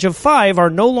above the age of 5 are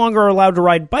no longer allowed to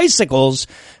ride bicycles,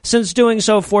 since doing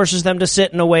so forces them to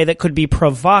sit in a way that could be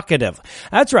provocative.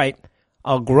 That's right.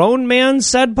 A grown man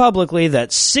said publicly that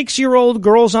 6-year-old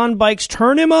girls on bikes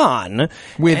turn him on.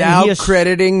 Without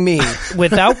crediting me.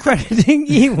 Without crediting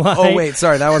Eli. Oh, wait,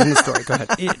 sorry, that wasn't the story. Go ahead.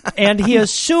 And he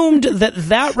assumed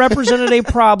that represented a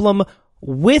problem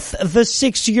with the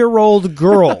 6-year-old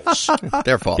girls.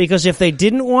 Their fault. Because if they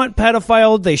didn't want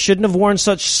pedophile, they shouldn't have worn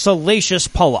such salacious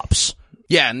pull-ups.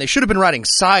 Yeah, and they should have been riding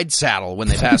side saddle when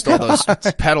they passed all those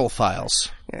pedal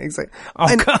files. Yeah, exactly.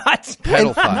 Oh, God.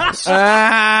 Pedal files.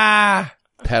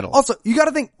 Pedal. Also, you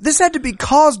gotta think, this had to be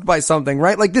caused by something,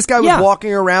 right? Like, this guy was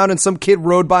walking around and some kid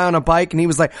rode by on a bike and he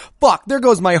was like, fuck, there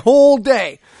goes my whole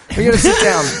day. You gotta sit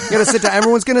down. You gotta sit down.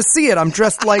 Everyone's gonna see it. I'm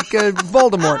dressed like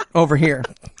Voldemort over here.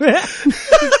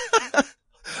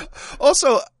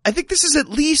 Also, I think this is at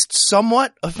least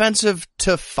somewhat offensive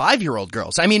to 5-year-old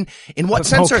girls. I mean, in what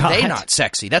sense are they not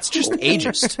sexy? That's just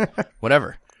ageist.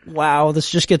 Whatever. Wow, this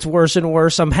just gets worse and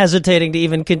worse. I'm hesitating to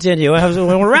even continue.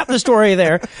 We'll wrap the story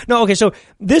there. No, okay, so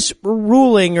this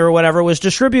ruling or whatever was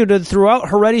distributed throughout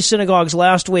Haredi synagogues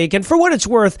last week, and for what it's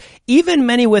worth, even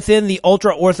many within the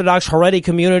ultra-Orthodox Haredi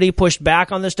community pushed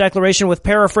back on this declaration with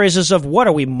paraphrases of, what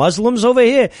are we, Muslims over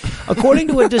here? According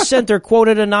to a dissenter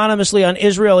quoted anonymously on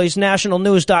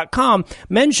IsraelisNationalNews.com,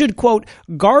 men should, quote,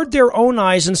 guard their own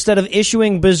eyes instead of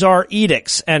issuing bizarre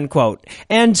edicts, end quote.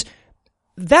 And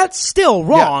that's still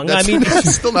wrong. Yeah,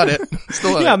 that's still not it.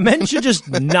 Still not it. Men should just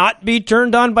not be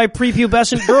turned on by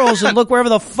prepubescent girls and look wherever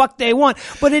the fuck they want.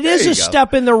 But it is a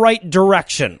step in the right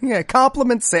direction. Yeah,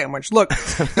 compliment sandwich. Look,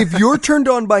 if you're turned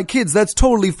on by kids, that's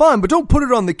totally fine, but don't put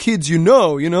it on the kids you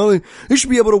know. They should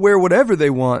be able to wear whatever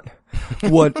they want.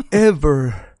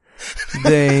 Whatever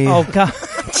they Oh, God.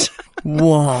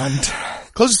 want.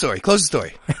 Close the story.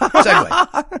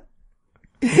 Segue.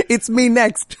 It's me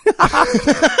next.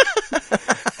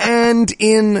 And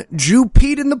in Jew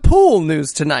Pete in the Pool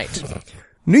news tonight,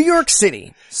 New York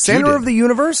City, center of the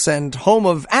universe and home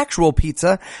of actual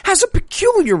pizza, has a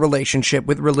peculiar relationship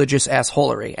with religious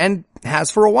assholery, and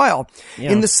has for a while.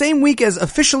 Yeah. In the same week as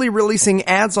officially releasing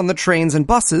ads on the trains and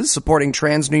buses supporting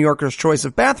trans New Yorkers' choice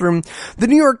of bathroom, the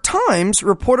New York Times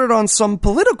reported on some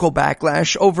political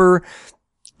backlash over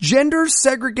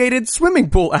gender-segregated swimming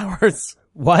pool hours.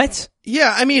 What?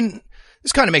 Yeah, I mean,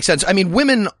 this kind of makes sense. I mean,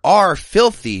 women are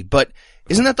filthy, but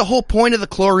isn't that the whole point of the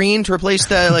chlorine, to replace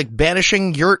the,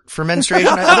 banishing yurt for menstruation?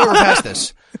 I thought we were past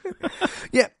this.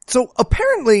 Yeah, so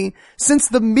apparently, since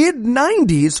the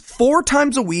mid-90s, 4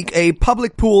 times a week, a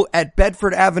public pool at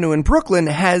Bedford Avenue in Brooklyn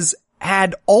has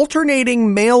had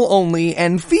alternating male-only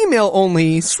and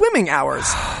female-only swimming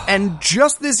hours. And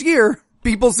just this year,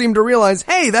 people seem to realize,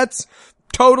 hey, that's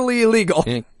totally illegal.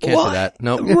 Can't do that.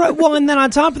 Nope. Right, well, and then on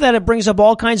top of that, it brings up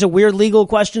all kinds of weird legal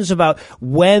questions about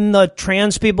when the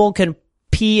trans people can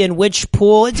pee in which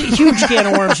pool. It's a huge can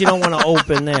of worms you don't want to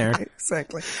open there.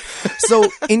 Exactly. So,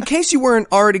 in case you weren't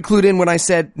already clued in when I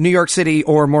said New York City,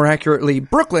 or more accurately,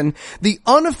 Brooklyn, the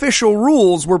unofficial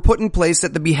rules were put in place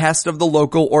at the behest of the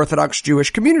local Orthodox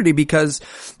Jewish community because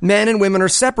men and women are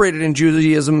separated in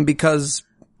Judaism because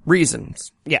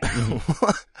reasons. Yeah.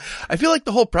 I feel like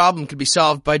the whole problem could be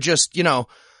solved by just,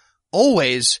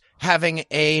 always having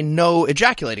a no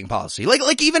ejaculating policy.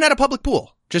 Like even at a public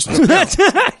pool. Just make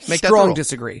that Strong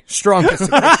disagree.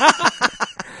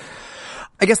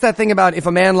 I guess that thing about if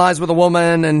a man lies with a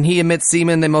woman and he emits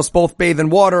semen, they must both bathe in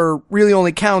water really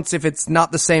only counts if it's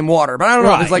not the same water. But I don't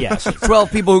know. Right, There's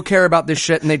 12 people who care about this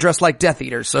shit and they dress like Death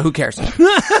Eaters, so who cares?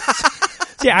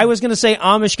 Yeah, I was going to say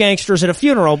Amish gangsters at a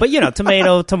funeral, but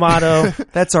tomato.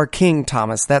 That's our king,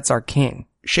 Thomas. That's our king.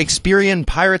 Shakespearean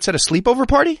pirates at a sleepover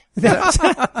party?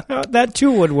 That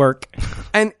too would work.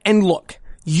 And look,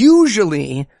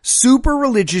 usually super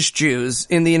religious Jews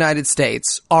in the United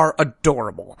States are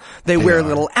adorable. They wear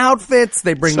little outfits,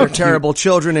 they bring their terrible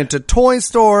children into toy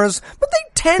stores, but they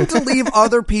tend to leave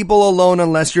other people alone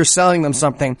unless you're selling them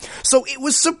something. So it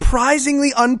was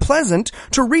surprisingly unpleasant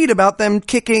to read about them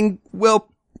kicking,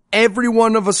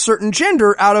 everyone of a certain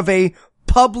gender out of a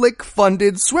public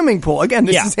funded swimming pool. Again,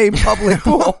 this is a public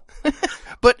pool.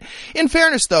 But in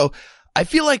fairness though, I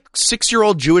feel like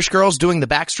 6-year-old Jewish girls doing the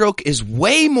backstroke is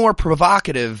way more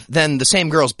provocative than the same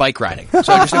girls bike riding.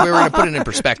 So I just think we were going to put it in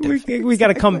perspective. We got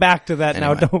to come back to that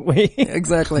now, don't we?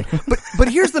 Exactly. But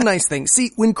here's the nice thing.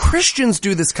 See, when Christians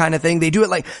do this kind of thing, they do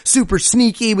it super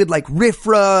sneaky with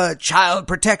RFRA, Child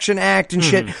Protection Act and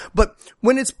shit. But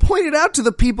when it's pointed out to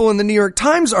the people in the New York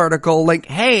Times article,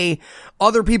 hey,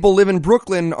 other people live in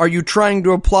Brooklyn, are you trying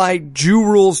to apply Jew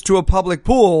rules to a public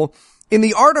pool? In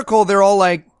the article, they're all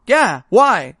yeah,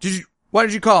 why? Why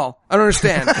did you call? I don't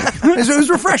understand. It was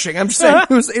refreshing. I'm just saying,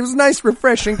 it was a nice,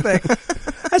 refreshing thing.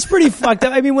 That's pretty fucked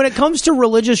up. I mean, when it comes to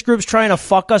religious groups trying to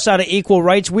fuck us out of equal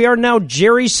rights, we are now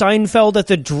Jerry Seinfeld at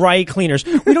the dry cleaners.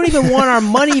 We don't even want our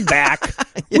money back.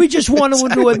 We just want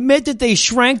to admit that they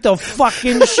shrank the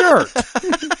fucking shirt.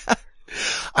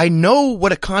 I know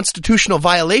what a constitutional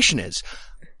violation is.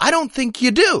 I don't think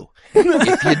you do.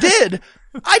 If you did,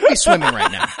 I'd be swimming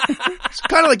right now. It's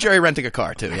kind of like Jerry renting a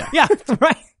car too, yeah. Yeah,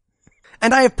 right.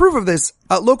 And I have proof of this.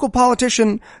 Local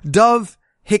politician Dov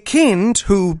Hikind,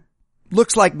 who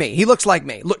looks like me. He looks like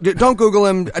me. Look, don't Google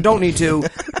him. I don't need to.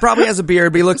 Probably has a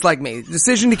beard, but he looks like me.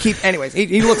 Decision to keep, anyways,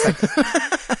 he looks like me.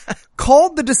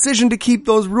 Called the decision to keep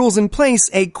those rules in place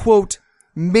a, quote,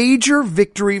 major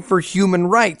victory for human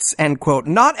rights, end quote.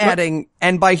 Not adding,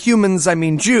 and by humans I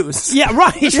mean Jews. Yeah,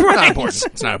 right. It's not important.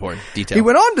 It's not important. Detail. He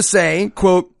went on to say,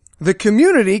 quote, the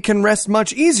community can rest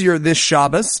much easier this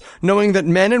Shabbos, knowing that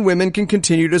men and women can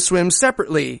continue to swim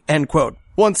separately, end quote.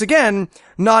 Once again,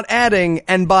 not adding,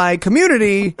 and by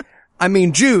community, I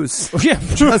mean Jews. Yeah,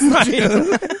 just Jews.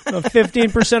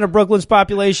 15% of Brooklyn's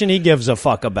population he gives a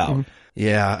fuck about.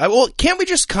 Yeah. Well, can't we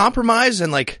just compromise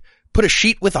and put a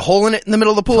sheet with a hole in it in the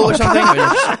middle of the pool or something? Or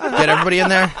just get everybody in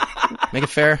there? Make it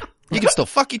fair? You can still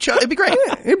fuck each other. It'd be great.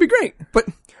 Yeah, it'd be great. But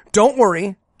don't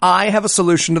worry. I have a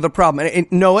solution to the problem.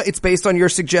 And Noah, it's based on your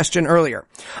suggestion earlier.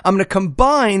 I'm going to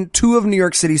combine 2 of New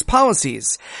York City's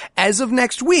policies. As of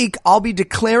next week, I'll be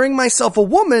declaring myself a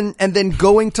woman and then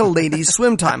going to ladies'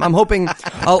 swim time. I'm hoping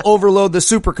I'll overload the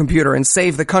supercomputer and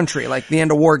save the country like the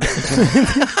end of war games.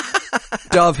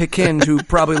 Dov Hikind, who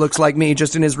probably looks like me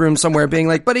just in his room somewhere being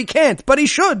like, but he can't, but he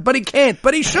should, but he can't,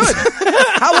 but he should.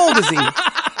 How old is he?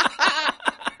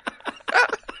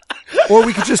 Or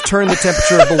we could just turn the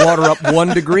temperature of the water up 1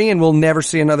 degree and we'll never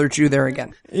see another Jew there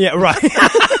again. Yeah, right.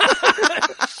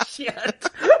 Shit.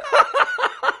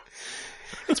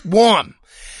 It's warm.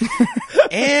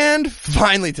 And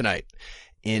finally tonight,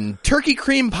 in turkey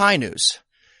cream pie news,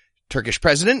 Turkish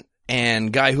president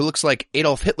and guy who looks like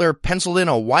Adolf Hitler penciled in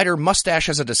a wider mustache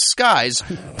as a disguise,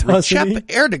 Recep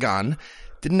Erdogan,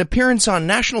 did an appearance on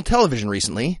national television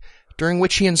recently, during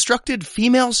which he instructed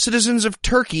female citizens of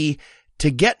Turkey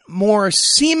to get more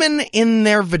semen in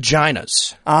their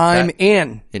vaginas.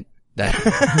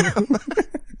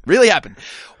 That really happened.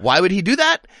 Why would he do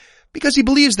that? Because he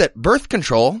believes that birth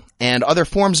control and other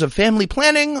forms of family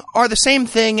planning are the same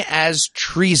thing as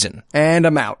treason. And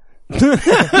I'm out.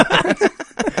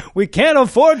 We can't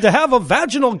afford to have a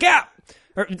vaginal gap.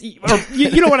 Or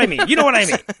you know what I mean. You know what I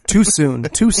mean. Too soon.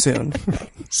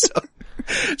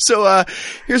 So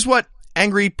here's what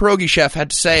Angry Pierogi Chef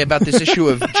had to say about this issue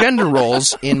of gender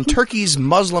roles in Turkey's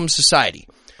Muslim society.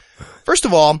 First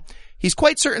of all, he's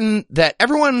quite certain that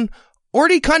everyone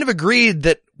already kind of agreed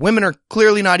that women are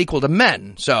clearly not equal to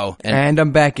men. And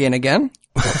I'm back in again.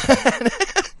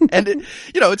 And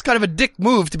it's kind of a dick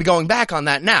move to be going back on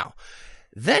that now.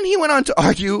 Then he went on to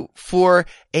argue for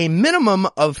a minimum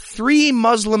of 3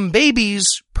 Muslim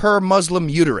babies per Muslim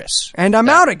uterus. And I'm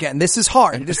out again. This is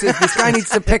hard. This guy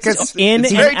needs to pick us in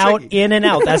and out, in and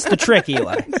out. That's the trick,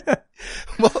 Eli.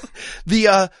 Well,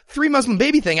 the 3 Muslim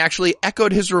baby thing actually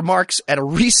echoed his remarks at a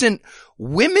recent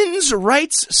women's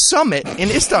rights summit in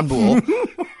Istanbul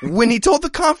when he told the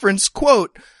conference,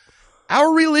 quote,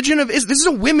 "Our religion of Islam," this is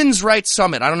a women's rights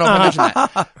summit. I don't know if I mentioned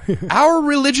that. "Our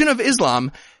religion of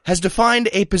Islam has defined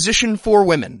a position for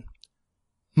women.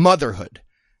 Motherhood.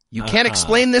 You can't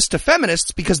explain this to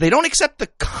feminists because they don't accept the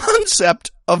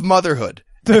concept of motherhood."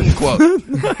 End quote.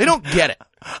 They don't get it.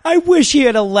 I wish he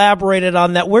had elaborated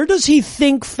on that. Where does he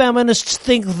think feminists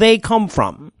think they come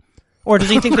from? Or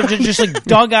does he think they're just like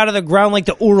dug out of the ground like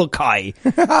the Urukai?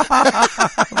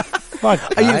 Fuck,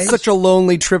 I had such a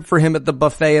lonely trip for him at the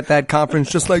buffet at that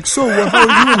conference. Just like, so how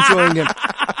are you enjoying it?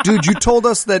 Dude, you told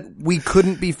us that we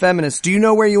couldn't be feminists. Do you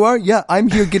know where you are? Yeah, I'm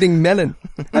here getting melon.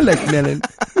 I like melon.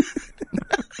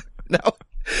 No.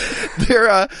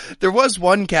 There was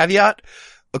one caveat.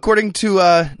 According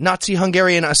to Nazi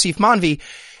Hungarian Asif Manvi,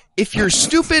 if you're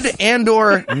stupid and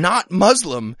or not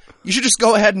Muslim, you should just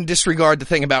go ahead and disregard the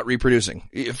thing about reproducing.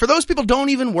 For those people, don't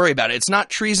even worry about it. It's not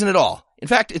treason at all. In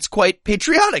fact, it's quite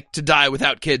patriotic to die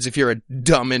without kids if you're a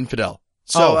dumb infidel.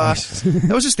 So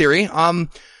that was his theory.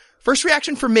 First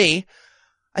reaction for me,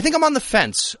 I think I'm on the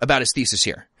fence about his thesis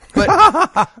here. But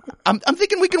I'm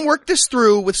thinking we can work this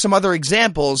through with some other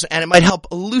examples and it might help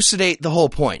elucidate the whole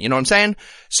point. You know what I'm saying?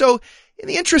 So in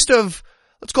the interest of,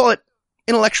 let's call it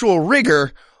intellectual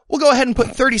rigor, we'll go ahead and put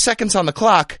 30 seconds on the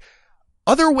clock.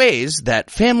 Other ways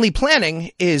that family planning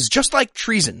is just like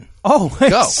treason. Oh,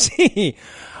 I see.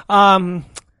 All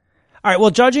right.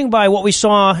 Well, judging by what we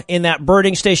saw in that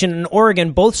birding station in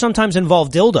Oregon, both sometimes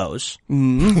involve dildos.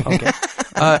 Okay.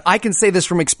 I can say this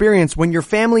from experience. When your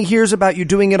family hears about you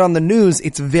doing it on the news,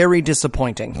 it's very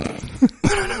disappointing.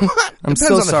 I'm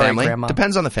so sorry, Grandma.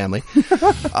 Depends on the family.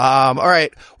 All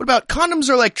right. What about condoms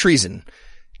are like treason?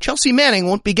 Chelsea Manning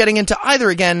won't be getting into either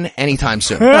again anytime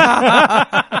soon.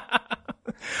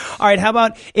 All right, how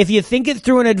about if you think it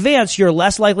through in advance, you're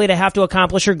less likely to have to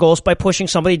accomplish your goals by pushing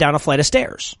somebody down a flight of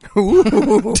stairs.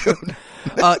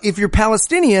 If you're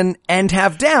Palestinian and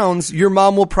have downs, your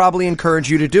mom will probably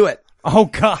encourage you to do it. Oh,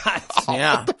 God.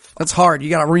 Yeah. That's hard. You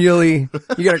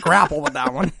gotta grapple with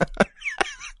that one.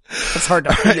 That's hard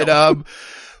to feel.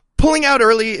 Pulling out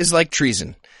early is like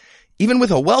treason. Even with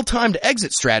a well-timed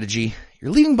exit strategy,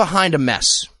 you're leaving behind a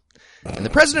mess. And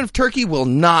the president of Turkey will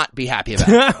not be happy about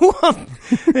it. Well,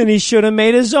 and he should have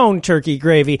made his own turkey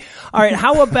gravy. All right,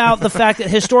 how about the fact that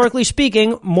historically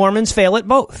speaking, Mormons fail at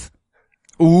both?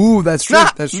 Ooh, that's true.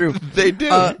 That's true. They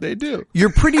do. They do.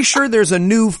 You're pretty sure there's a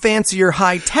new, fancier,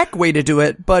 high-tech way to do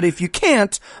it, but if you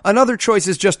can't, another choice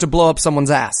is just to blow up someone's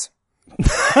ass.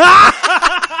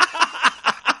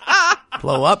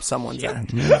 Blow up someone's ass.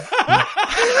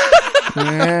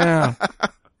 Yeah.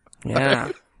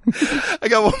 Yeah. I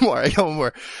got one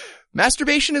more.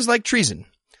 Masturbation is like treason.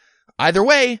 Either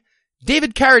way,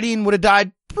 David Carradine would have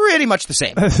died pretty much the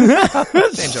same.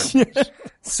 Same sort.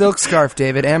 Silk scarf,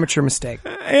 David. Amateur mistake.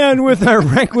 And with our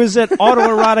requisite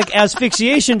autoerotic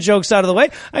asphyxiation jokes out of the way,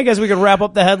 I guess we can wrap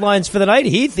up the headlines for the night.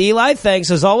 Heath, Eli,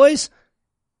 thanks as always.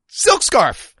 Silk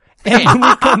scarf. And when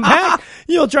we come back,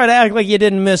 you'll try to act like you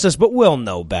didn't miss us, but we'll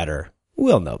know better.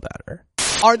 We'll know better.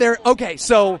 Okay,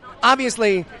 so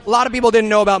obviously a lot of people didn't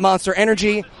know about Monster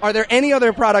Energy. Are there any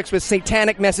other products with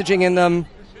satanic messaging in them?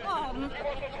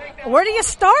 Where do you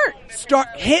start?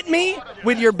 Hit me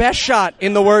with your best shot,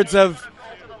 in the words of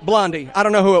Blondie. I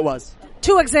don't know who it was.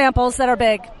 2 examples that are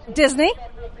big. Disney.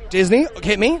 Disney,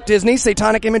 hit me. Disney,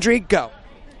 satanic imagery, go.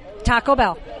 Taco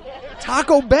Bell.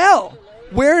 Taco Bell.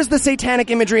 Where is the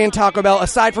satanic imagery in Taco Bell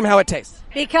aside from how it tastes?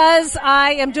 Because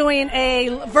I am doing a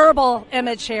verbal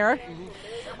image here.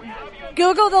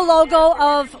 Google the logo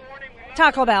of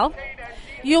Taco Bell.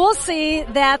 You will see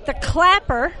that the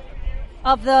clapper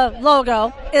of the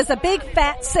logo is a big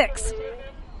fat 6.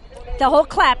 The whole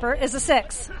clapper is a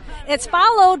 6. It's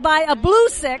followed by a blue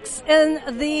 6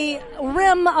 in the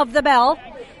rim of the bell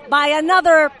by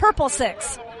another purple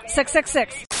 6.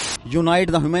 666. Unite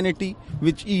the humanity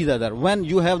with each other. When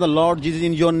you have the Lord Jesus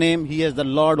in your name, He has the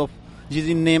Lord of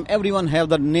Jesus in name. Everyone have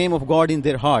the name of God in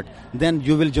their heart. Then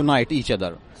you will unite each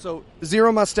other. So,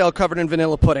 Zero Mustel covered in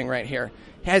vanilla pudding right here.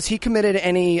 Has he committed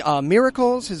any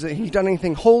miracles? Has he done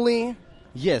anything holy?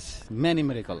 Yes, many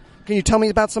miracles. Can you tell me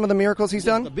about some of the miracles he's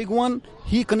done? The big one,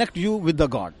 he connect you with the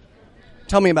God.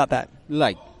 Tell me about that.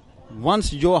 Like,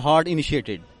 once your heart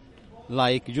initiated,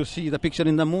 like you see the picture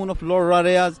in the moon of Lord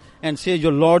Rarayas and say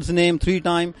your Lord's name 3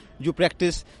 times, you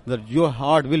practice, that your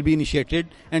heart will be initiated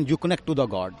and you connect to the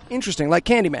God. Interesting, like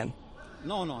Candyman.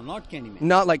 No, not Candyman.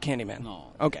 Not like Candyman. No.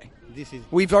 Okay. This is.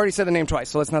 We've already said the name twice,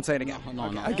 so let's not say it again.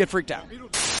 No. I get freaked out.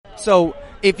 So,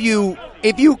 if you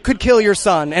could kill your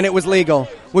son and it was legal,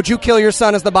 would you kill your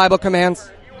son as the Bible commands?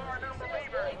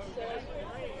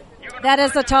 That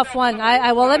is a tough one.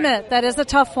 I will admit, that is a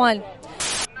tough one.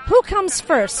 Who comes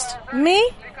first, me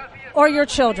or your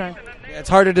children? It's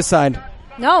hard to decide.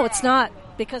 No, it's not.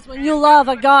 Because when you love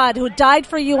a God who died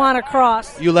for you on a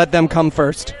cross, you let them come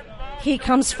first. He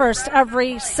comes first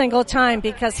every single time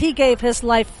because He gave His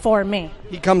life for me.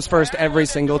 He comes first every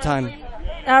single time.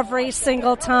 Every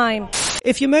single time.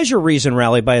 If you measure Reason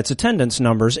Rally by its attendance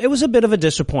numbers, it was a bit of a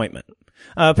disappointment.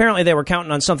 Apparently they were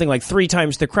counting on something like 3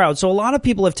 times the crowd, so a lot of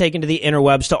people have taken to the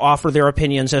interwebs to offer their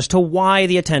opinions as to why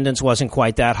the attendance wasn't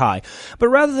quite that high. But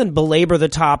rather than belabor the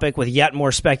topic with yet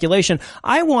more speculation,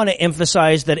 I want to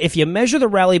emphasize that if you measure the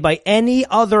rally by any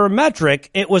other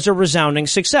metric, it was a resounding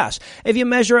success. If you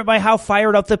measure it by how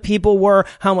fired up the people were,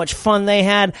 how much fun they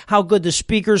had, how good the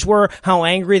speakers were, how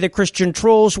angry the Christian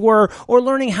trolls were, or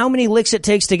learning how many licks it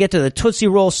takes to get to the Tootsie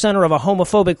Roll center of a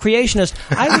homophobic creationist,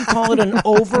 I would call it an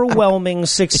overwhelming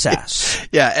success.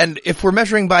 Yeah, and if we're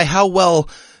measuring by how well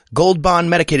Gold Bond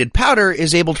medicated powder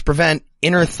is able to prevent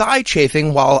inner thigh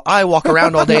chafing while I walk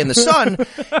around all day in the sun,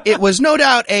 it was no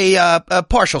doubt a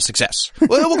partial success.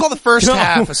 We'll call the first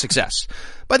half a success.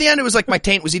 By the end, it was like my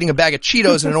taint was eating a bag of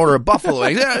Cheetos and an order of buffalo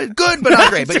eggs. Good, but not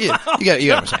great. But you get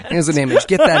what I'm saying. Here's an image.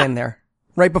 Get that in there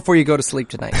right before you go to sleep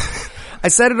tonight. I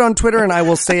said it on Twitter and I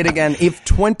will say it again. If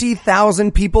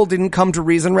 20,000 people didn't come to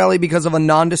Reason Rally because of a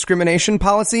non-discrimination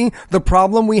policy, the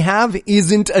problem we have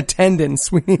isn't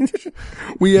attendance.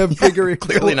 We have bigger...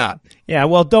 Clearly not. Yeah,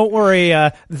 well, don't worry.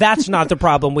 That's not the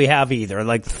problem we have either.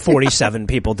 Like 47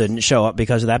 people didn't show up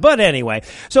because of that. But anyway,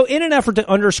 so in an effort to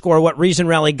underscore what Reason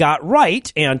Rally got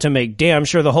right and to make damn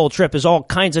sure the whole trip is all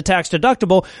kinds of tax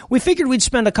deductible, we figured we'd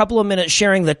spend a couple of minutes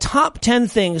sharing the top 10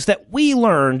 things that we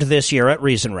learned this year at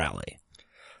Reason Rally.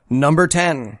 Number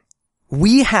 10.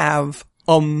 We have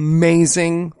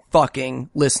amazing fucking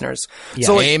listeners. Yeah,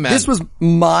 so amen. This was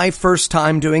my first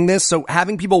time doing this, so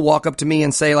having people walk up to me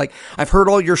and say like, I've heard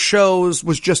all your shows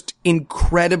was just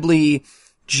incredibly,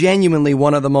 genuinely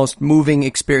one of the most moving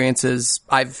experiences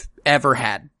I've ever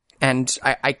had. And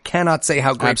I cannot say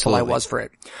how grateful I was for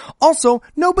it. Also,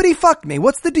 nobody fucked me.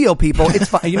 What's the deal, people? It's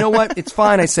fine. You know what? It's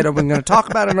fine. I said I'm going to talk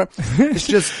about it. It's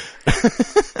just...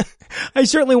 I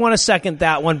certainly want to second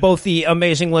that one, both the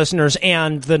amazing listeners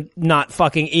and the not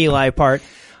fucking Eli part.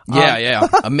 Yeah.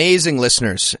 Amazing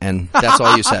listeners. And that's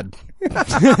all you said.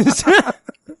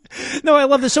 No, I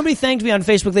love this. Somebody thanked me on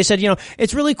Facebook. They said,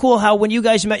 it's really cool how when you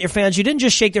guys met your fans, you didn't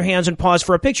just shake their hands and pause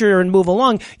for a picture and move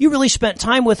along. You really spent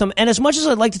time with them. And as much as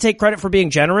I'd like to take credit for being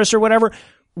generous or whatever,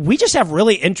 we just have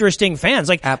really interesting fans.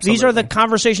 Like, Absolutely. These are the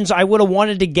conversations I would have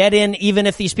wanted to get in even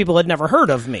if these people had never heard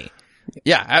of me.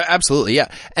 Yeah, absolutely,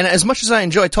 yeah. And as much as I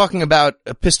enjoy talking about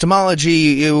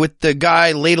epistemology with the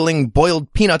guy ladling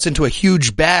boiled peanuts into a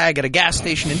huge bag at a gas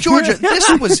station in Georgia, this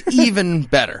was even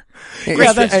better.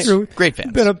 Yeah, that's true. Great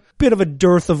fans. Been a bit of a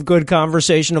dearth of good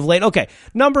conversation of late. Okay,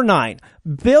 number 9.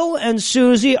 Bill and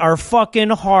Susie are fucking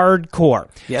hardcore.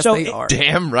 Yes, they are.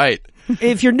 Damn right.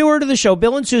 If you're newer to the show,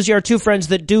 Bill and Susie are 2 friends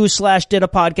that did a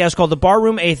podcast called The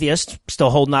Barroom Atheist. Still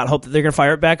holding out hope that they're going to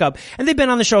fire it back up. And they've been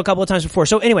on the show a couple of times before.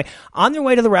 So anyway, on their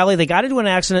way to the rally, they got into an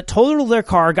accident, totaled their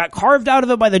car, got carved out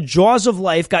of it by the jaws of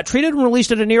life, got treated and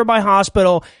released at a nearby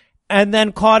hospital, and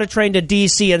then caught a train to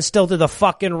D.C. and still did the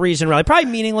fucking Reason rally. Probably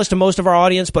meaningless to most of our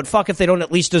audience, but fuck if they don't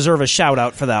at least deserve a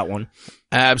shout-out for that one.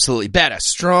 Absolutely. Badass.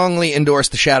 Strongly endorse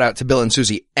the shout-out to Bill and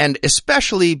Susie, and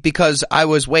especially because I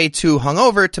was way too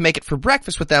hungover to make it for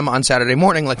breakfast with them on Saturday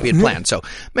morning like we had planned, so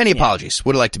many apologies.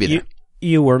 Would have liked to be there.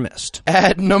 You were missed.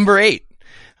 At number 8.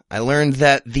 I learned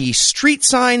that the street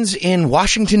signs in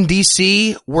Washington,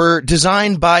 D.C. were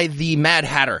designed by the Mad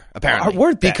Hatter, apparently.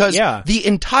 Weren't they? Because Yeah. the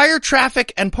entire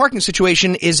traffic and parking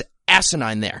situation is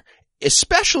asinine there.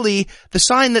 Especially the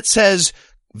sign that says,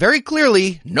 very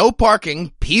clearly, no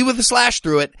parking, P with a slash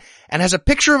through it, and has a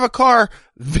picture of a car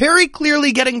very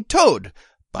clearly getting towed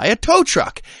by a tow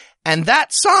truck. And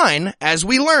that sign, as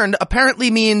we learned,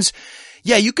 apparently means,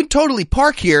 yeah, you can totally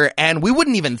park here, and we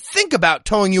wouldn't even think about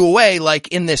towing you away like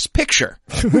in this picture.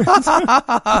 What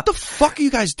the fuck are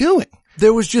you guys doing?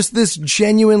 There was just this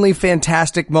genuinely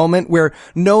fantastic moment where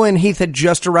Noah and Heath had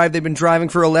just arrived. They've been driving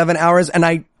for 11 hours, and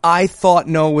I thought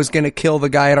Noah was going to kill the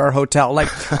guy at our hotel. Like,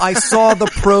 I saw the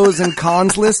pros and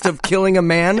cons list of killing a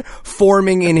man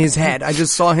forming in his head. I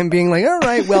just saw him being like, all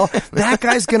right, well, that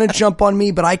guy's going to jump on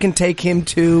me, but I can take him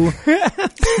too.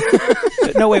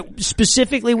 No, wait,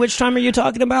 specifically which time are you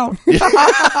talking about?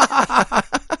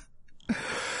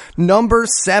 Number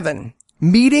 7.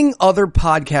 Meeting other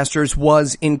podcasters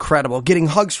was incredible. Getting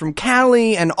hugs from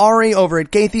Callie and Ari over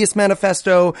at Gatheist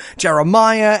Manifesto,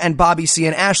 Jeremiah and Bobby C.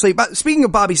 and Ashley. But speaking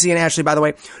of Bobby C. and Ashley, by the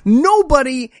way,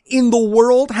 nobody in the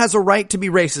world has a right to be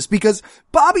racist because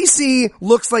Bobby C.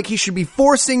 looks like he should be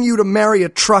forcing you to marry a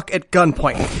truck at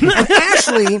gunpoint. And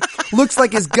Ashley looks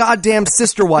like his goddamn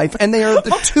sister wife, and they are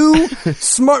the two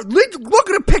smart, look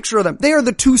at a picture of them. They are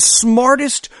the two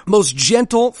smartest, most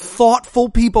gentle, thoughtful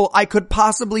people I could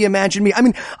possibly imagine me. I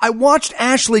mean, I watched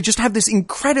Ashley just have this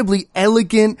incredibly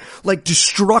elegant, like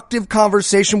destructive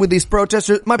conversation with these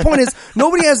protesters. My point is,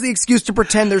 nobody has the excuse to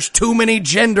pretend there's too many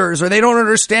genders or they don't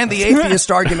understand the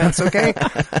atheist arguments, okay?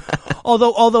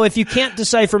 Although if you can't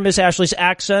decipher Miss Ashley's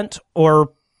accent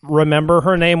or remember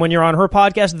her name when you're on her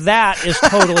podcast, that is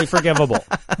totally forgivable.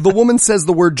 The woman says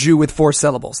the word Jew with 4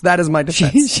 syllables. That is my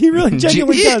defense. She really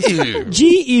genuinely does.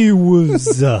 G-E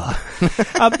was.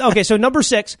 Okay, so number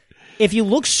 6. If you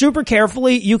look super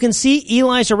carefully, you can see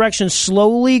Eli's erection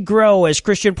slowly grow as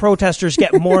Christian protesters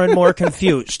get more and more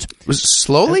confused. Was it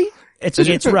slowly?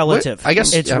 It's relative. I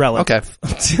guess it's relative.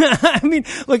 Okay. I mean,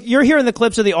 look, you're hearing the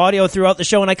clips of the audio throughout the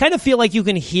show, and I kind of feel like you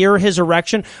can hear his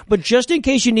erection, but just in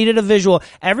case you needed a visual,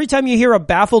 every time you hear a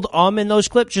baffled in those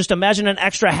clips, just imagine an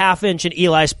extra half inch in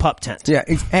Eli's pup tent. Yeah.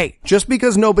 Hey, just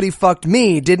because nobody fucked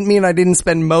me didn't mean I didn't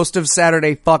spend most of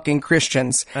Saturday fucking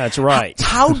Christians. That's right.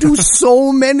 How do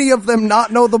so many of them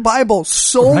not know the Bible?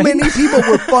 So many people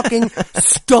were fucking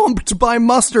stumped by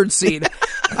mustard seed.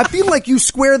 I feel like you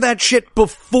square that shit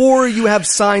before you have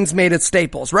signs made at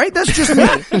Staples, right? That's just me,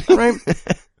 right?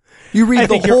 You read I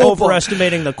think the you're whole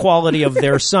overestimating the quality of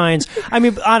their signs. I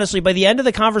mean, honestly, by the end of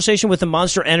the conversation with the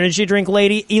Monster Energy drink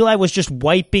lady, Eli was just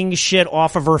wiping shit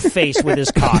off of her face with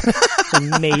his cock. It's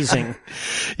amazing.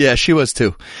 Yeah, she was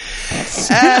too.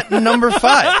 At number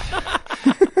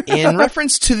 5, in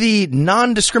reference to the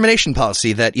non-discrimination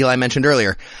policy that Eli mentioned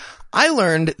earlier, I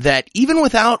learned that even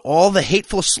without all the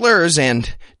hateful slurs and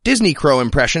Disney Crow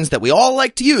impressions that we all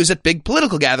like to use at big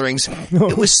political gatherings,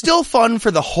 it was still fun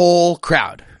for the whole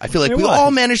crowd. I feel like we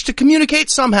all managed to communicate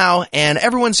somehow, and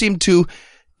everyone seemed to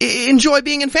enjoy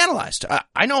being infantilized.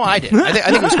 I know I did. I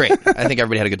think it was great. I think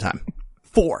everybody had a good time.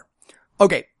 4.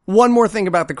 Okay, one more thing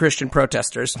about the Christian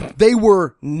protesters. They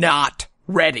were not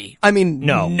ready. I mean,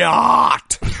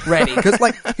 not ready. Because,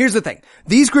 like, here's the thing.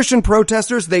 These Christian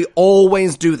protesters, they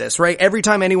always do this, right? Every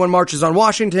time anyone marches on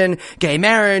Washington, gay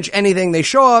marriage, anything, they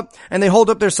show up and they hold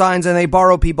up their signs and they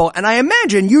borrow people. And I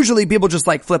imagine usually people just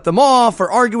like flip them off or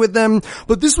argue with them.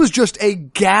 But this was just a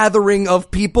gathering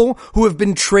of people who have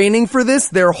been training for this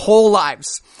their whole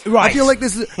lives. Right. I feel like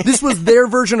this was their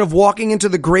version of walking into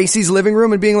the Gracie's living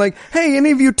room and being like, hey,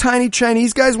 any of you tiny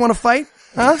Chinese guys want to fight?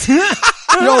 Huh?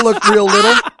 You all look real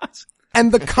little.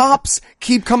 And the cops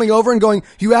keep coming over and going,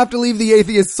 you have to leave the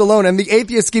atheists alone. And the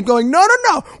atheists keep going, no,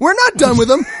 we're not done with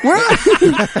him.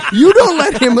 You don't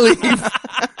let him leave.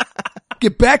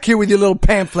 Get back here with your little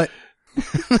pamphlet.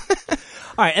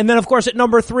 All right, and then, of course, at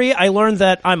number 3, I learned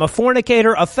that I'm a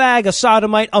fornicator, a fag, a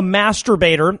sodomite, a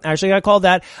masturbator. Actually, I called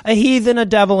that a heathen, a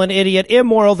devil, an idiot,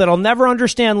 immoral, that I'll never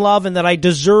understand love, and that I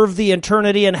deserve the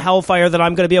eternity and hellfire that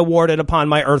I'm going to be awarded upon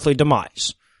my earthly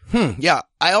demise. Yeah,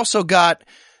 I also got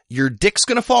your dick's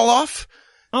gonna fall off.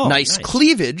 Oh, nice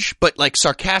cleavage, but like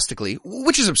sarcastically,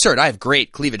 which is absurd. I have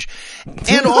great cleavage.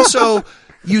 And also,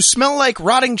 You smell like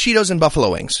rotting Cheetos and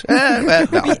buffalo wings.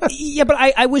 Valid. Yeah, but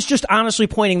I was just honestly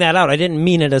pointing that out. I didn't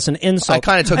mean it as an insult. I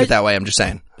kind of took it that way. I'm just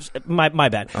saying. My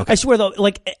bad. Okay. I swear though,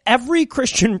 like every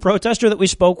Christian protester that we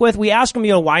spoke with, we asked them,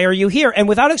 why are you here? And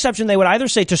without exception, they would either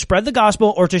say to spread the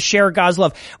gospel or to share God's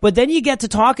love. But then you get to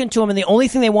talking to them, and the only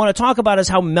thing they want to talk about is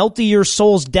how melty your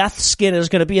soul's death skin is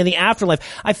going to be in the afterlife.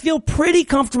 I feel pretty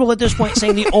comfortable at this point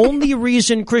saying the only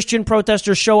reason Christian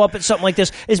protesters show up at something like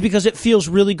this is because it feels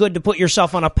really good to put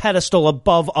yourself on a pedestal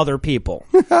above other people.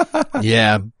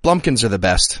 Yeah, Blumpkins are the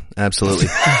best. Absolutely.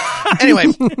 Anyway,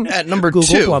 at number Google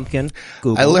 2, Blumpkin.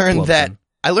 Google I learned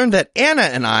Blumpkin. that Anna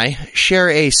and I share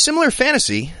a similar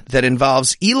fantasy that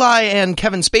involves Eli and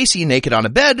Kevin Spacey naked on a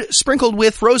bed, sprinkled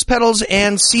with rose petals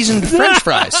and seasoned French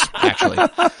fries. Actually,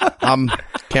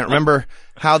 can't remember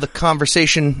how the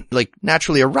conversation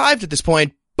naturally arrived at this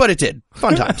point, but it did.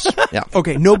 Fun times. Yeah.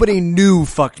 Okay, nobody knew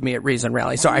fucked me at Reason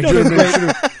Rally. Sorry,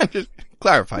 Just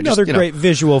clarify. Another great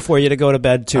visual for you to go to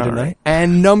bed to tonight. Right.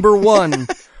 And number 1.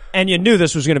 And you knew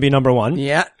this was going to be number 1.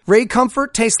 Yeah. Ray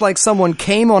Comfort tastes like someone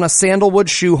came on a sandalwood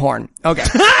shoehorn. Okay.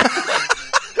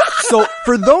 So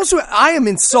for those I am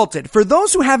insulted. For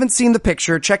those who haven't seen the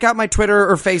picture, check out my Twitter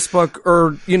or Facebook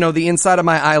or, the inside of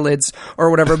my eyelids or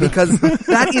whatever, because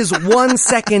that is 1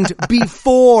 second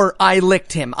before I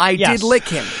licked him. I did lick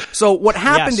him. So what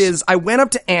happened is I went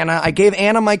up to Anna, I gave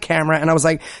Anna my camera, and I was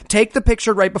like, take the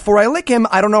picture right before I lick him.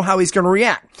 I don't know how he's going to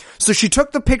react. So she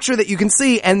took the picture that you can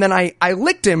see, and then I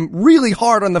licked him really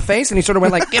hard on the face, and he sort of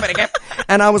went like, give it again.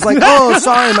 And I was like, oh,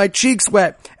 sorry, my cheek's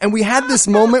wet. And we had this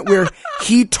moment where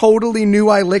he totally knew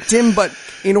I licked him, but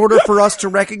in order for us to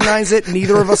recognize it,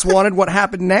 neither of us wanted what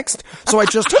happened next. So I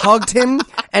just hugged him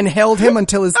and held him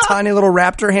until his tiny little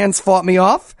raptor hands fought me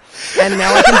off. And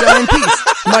now I can die in peace.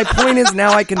 My point is,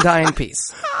 now I can die in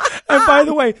peace. And by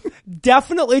the way,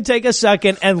 definitely take a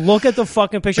second and look at the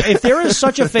fucking picture. If there is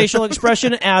such a facial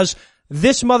expression as,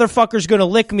 this motherfucker's gonna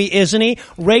lick me, isn't he?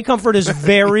 Ray Comfort is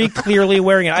very clearly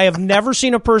wearing it. I have never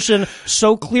seen a person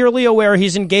so clearly aware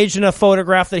he's engaged in a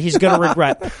photograph that he's gonna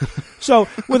regret. So,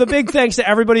 with a big thanks to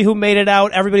everybody who made it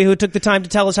out, everybody who took the time to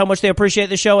tell us how much they appreciate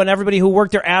the show, and everybody who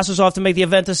worked their asses off to make the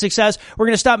event a success, we're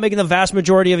gonna stop making the vast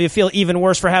majority of you feel even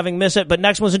worse for having missed it, but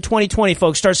next one's in 2020,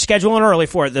 folks. Start scheduling early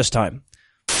for it this time.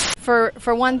 For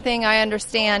one thing, I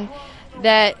understand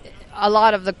that a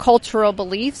lot of the cultural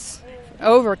beliefs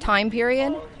over time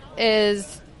period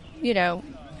is,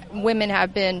 women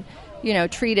have been,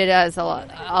 treated as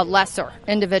a lesser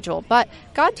individual. But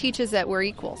God teaches that we're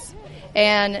equals.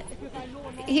 And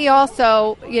he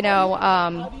also,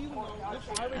 I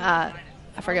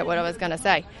forget what I was going to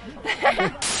say.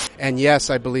 And yes,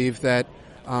 I believe that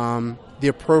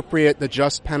the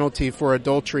just penalty for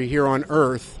adultery here on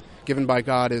earth given by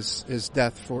God is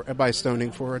death by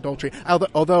stoning for adultery.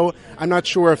 Although I'm not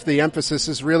sure if the emphasis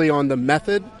is really on the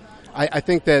method. I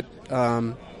think that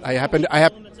I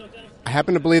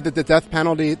happen to believe that the death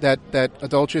penalty that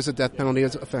adultery is a death penalty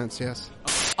is offense. Yes.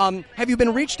 Have you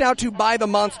been reached out to by the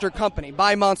Monster Company,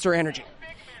 by Monster Energy?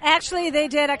 Actually, they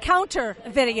did a counter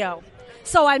video.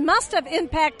 So I must have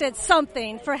impacted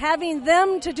something for having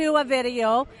them to do a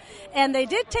video, and they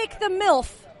did take the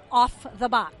MILF off the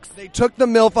box. They took the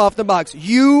MILF off the box.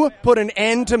 You put an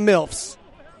end to MILFs.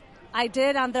 I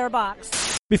did on their box.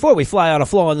 Before we fly out a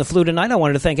flaw in the flu tonight, I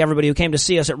wanted to thank everybody who came to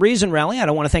see us at Reason Rally. I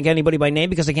don't want to thank anybody by name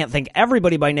because I can't thank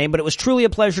everybody by name, but it was truly a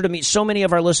pleasure to meet so many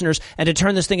of our listeners and to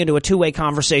turn this thing into a two-way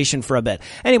conversation for a bit.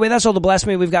 Anyway, that's all the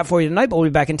blasphemy we've got for you tonight, but we'll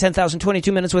be back in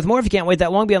 10,022 minutes with more. If you can't wait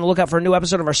that long, be on the lookout for a new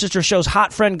episode of our sister show's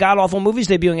Hot Friend God Awful Movies,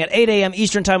 debuting at 8 a.m.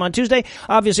 Eastern Time on Tuesday.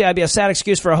 Obviously, I'd be a sad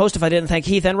excuse for a host if I didn't thank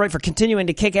Heath Enright for continuing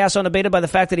to kick ass unabated by the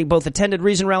fact that he both attended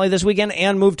Reason Rally this weekend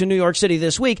and moved to New York City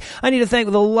this week. I need to thank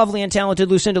the lovely and talented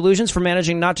Lucinda Illusions for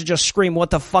managing not to just scream what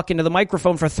the fuck into the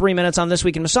microphone for 3 minutes on This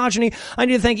Week in Misogyny. I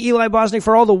need to thank Eli Bosnick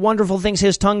for all the wonderful things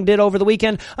his tongue did over the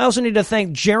weekend. I also need to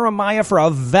thank Jeremiah for a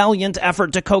valiant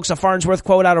effort to coax a Farnsworth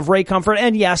quote out of Ray Comfort.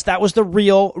 And yes, that was the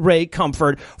real Ray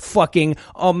Comfort. Fucking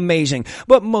amazing.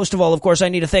 But most of all, of course, I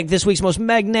need to thank this week's most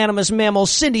magnanimous mammals: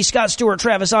 Cindy, Scott, Stewart,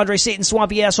 Travis, Andre, Satan,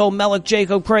 Swampy Asshole, Melik,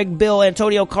 Jacob, Craig, Bill,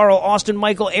 Antonio, Carl, Austin,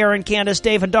 Michael, Aaron, Candace,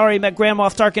 Dave, Hadari, Met,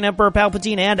 Grandmoth, Tarkin, Emperor,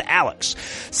 Palpatine, and Alex.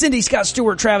 Cindy, Scott,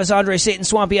 Stewart, Travis, Andre, Satan,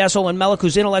 Swampy Asshole, and Melik,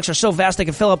 whose intellects are so vast they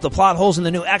can fill up the plot holes in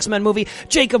the new X-Men movie.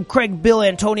 Jacob, Craig, Bill,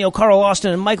 Antonio, Carl,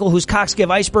 Austin, and Michael, whose cocks give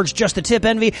icebergs just the tip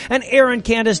envy. And Aaron,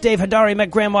 Candace, Dave, Hadari,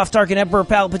 Met, Grandmoth, Tarkin, Emperor,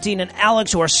 Palpatine, and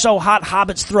Alex, who are so hot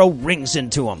hobbits throw rings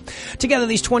into them. Together,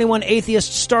 these 21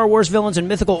 atheists, Star Wars villains, and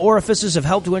mythical orifices have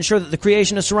helped to ensure that the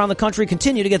creationists around the country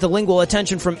continue to get the lingual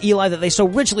attention from Eli that they so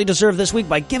richly deserve this week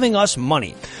by giving us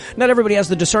money. Not everybody has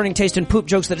the discerning taste in poop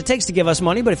jokes that it takes to give us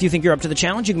money, but if you think you're up to the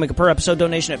challenge, you can make a per-episode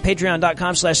donation at patreon.com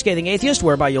patreon.com/ScathingAtheist,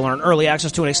 whereby you'll earn early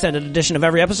access to an extended edition of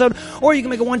every episode, or you can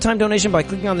make a one-time donation by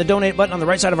clicking on the donate button on the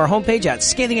right side of our homepage at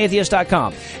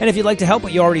ScathingAtheist.com. And if you'd like to help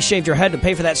but you already shaved your head to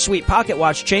pay for that sweet pocket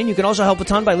watch chain, you can also help a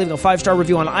ton by leaving a 5-star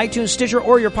review on iTunes, Stitcher,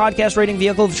 or your podcast rating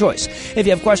vehicle of choice. If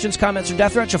you have questions, comments, or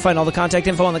death threats, you'll find all the contact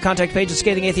info on the contact page at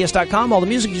ScathingAtheist.com. All the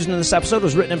music used in this episode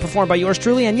was written and performed by yours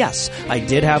truly, and yes, I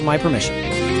did have my permission.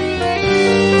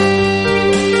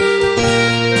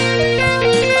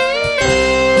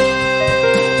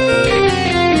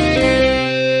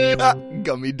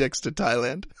 Gummy dicks to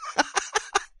Thailand.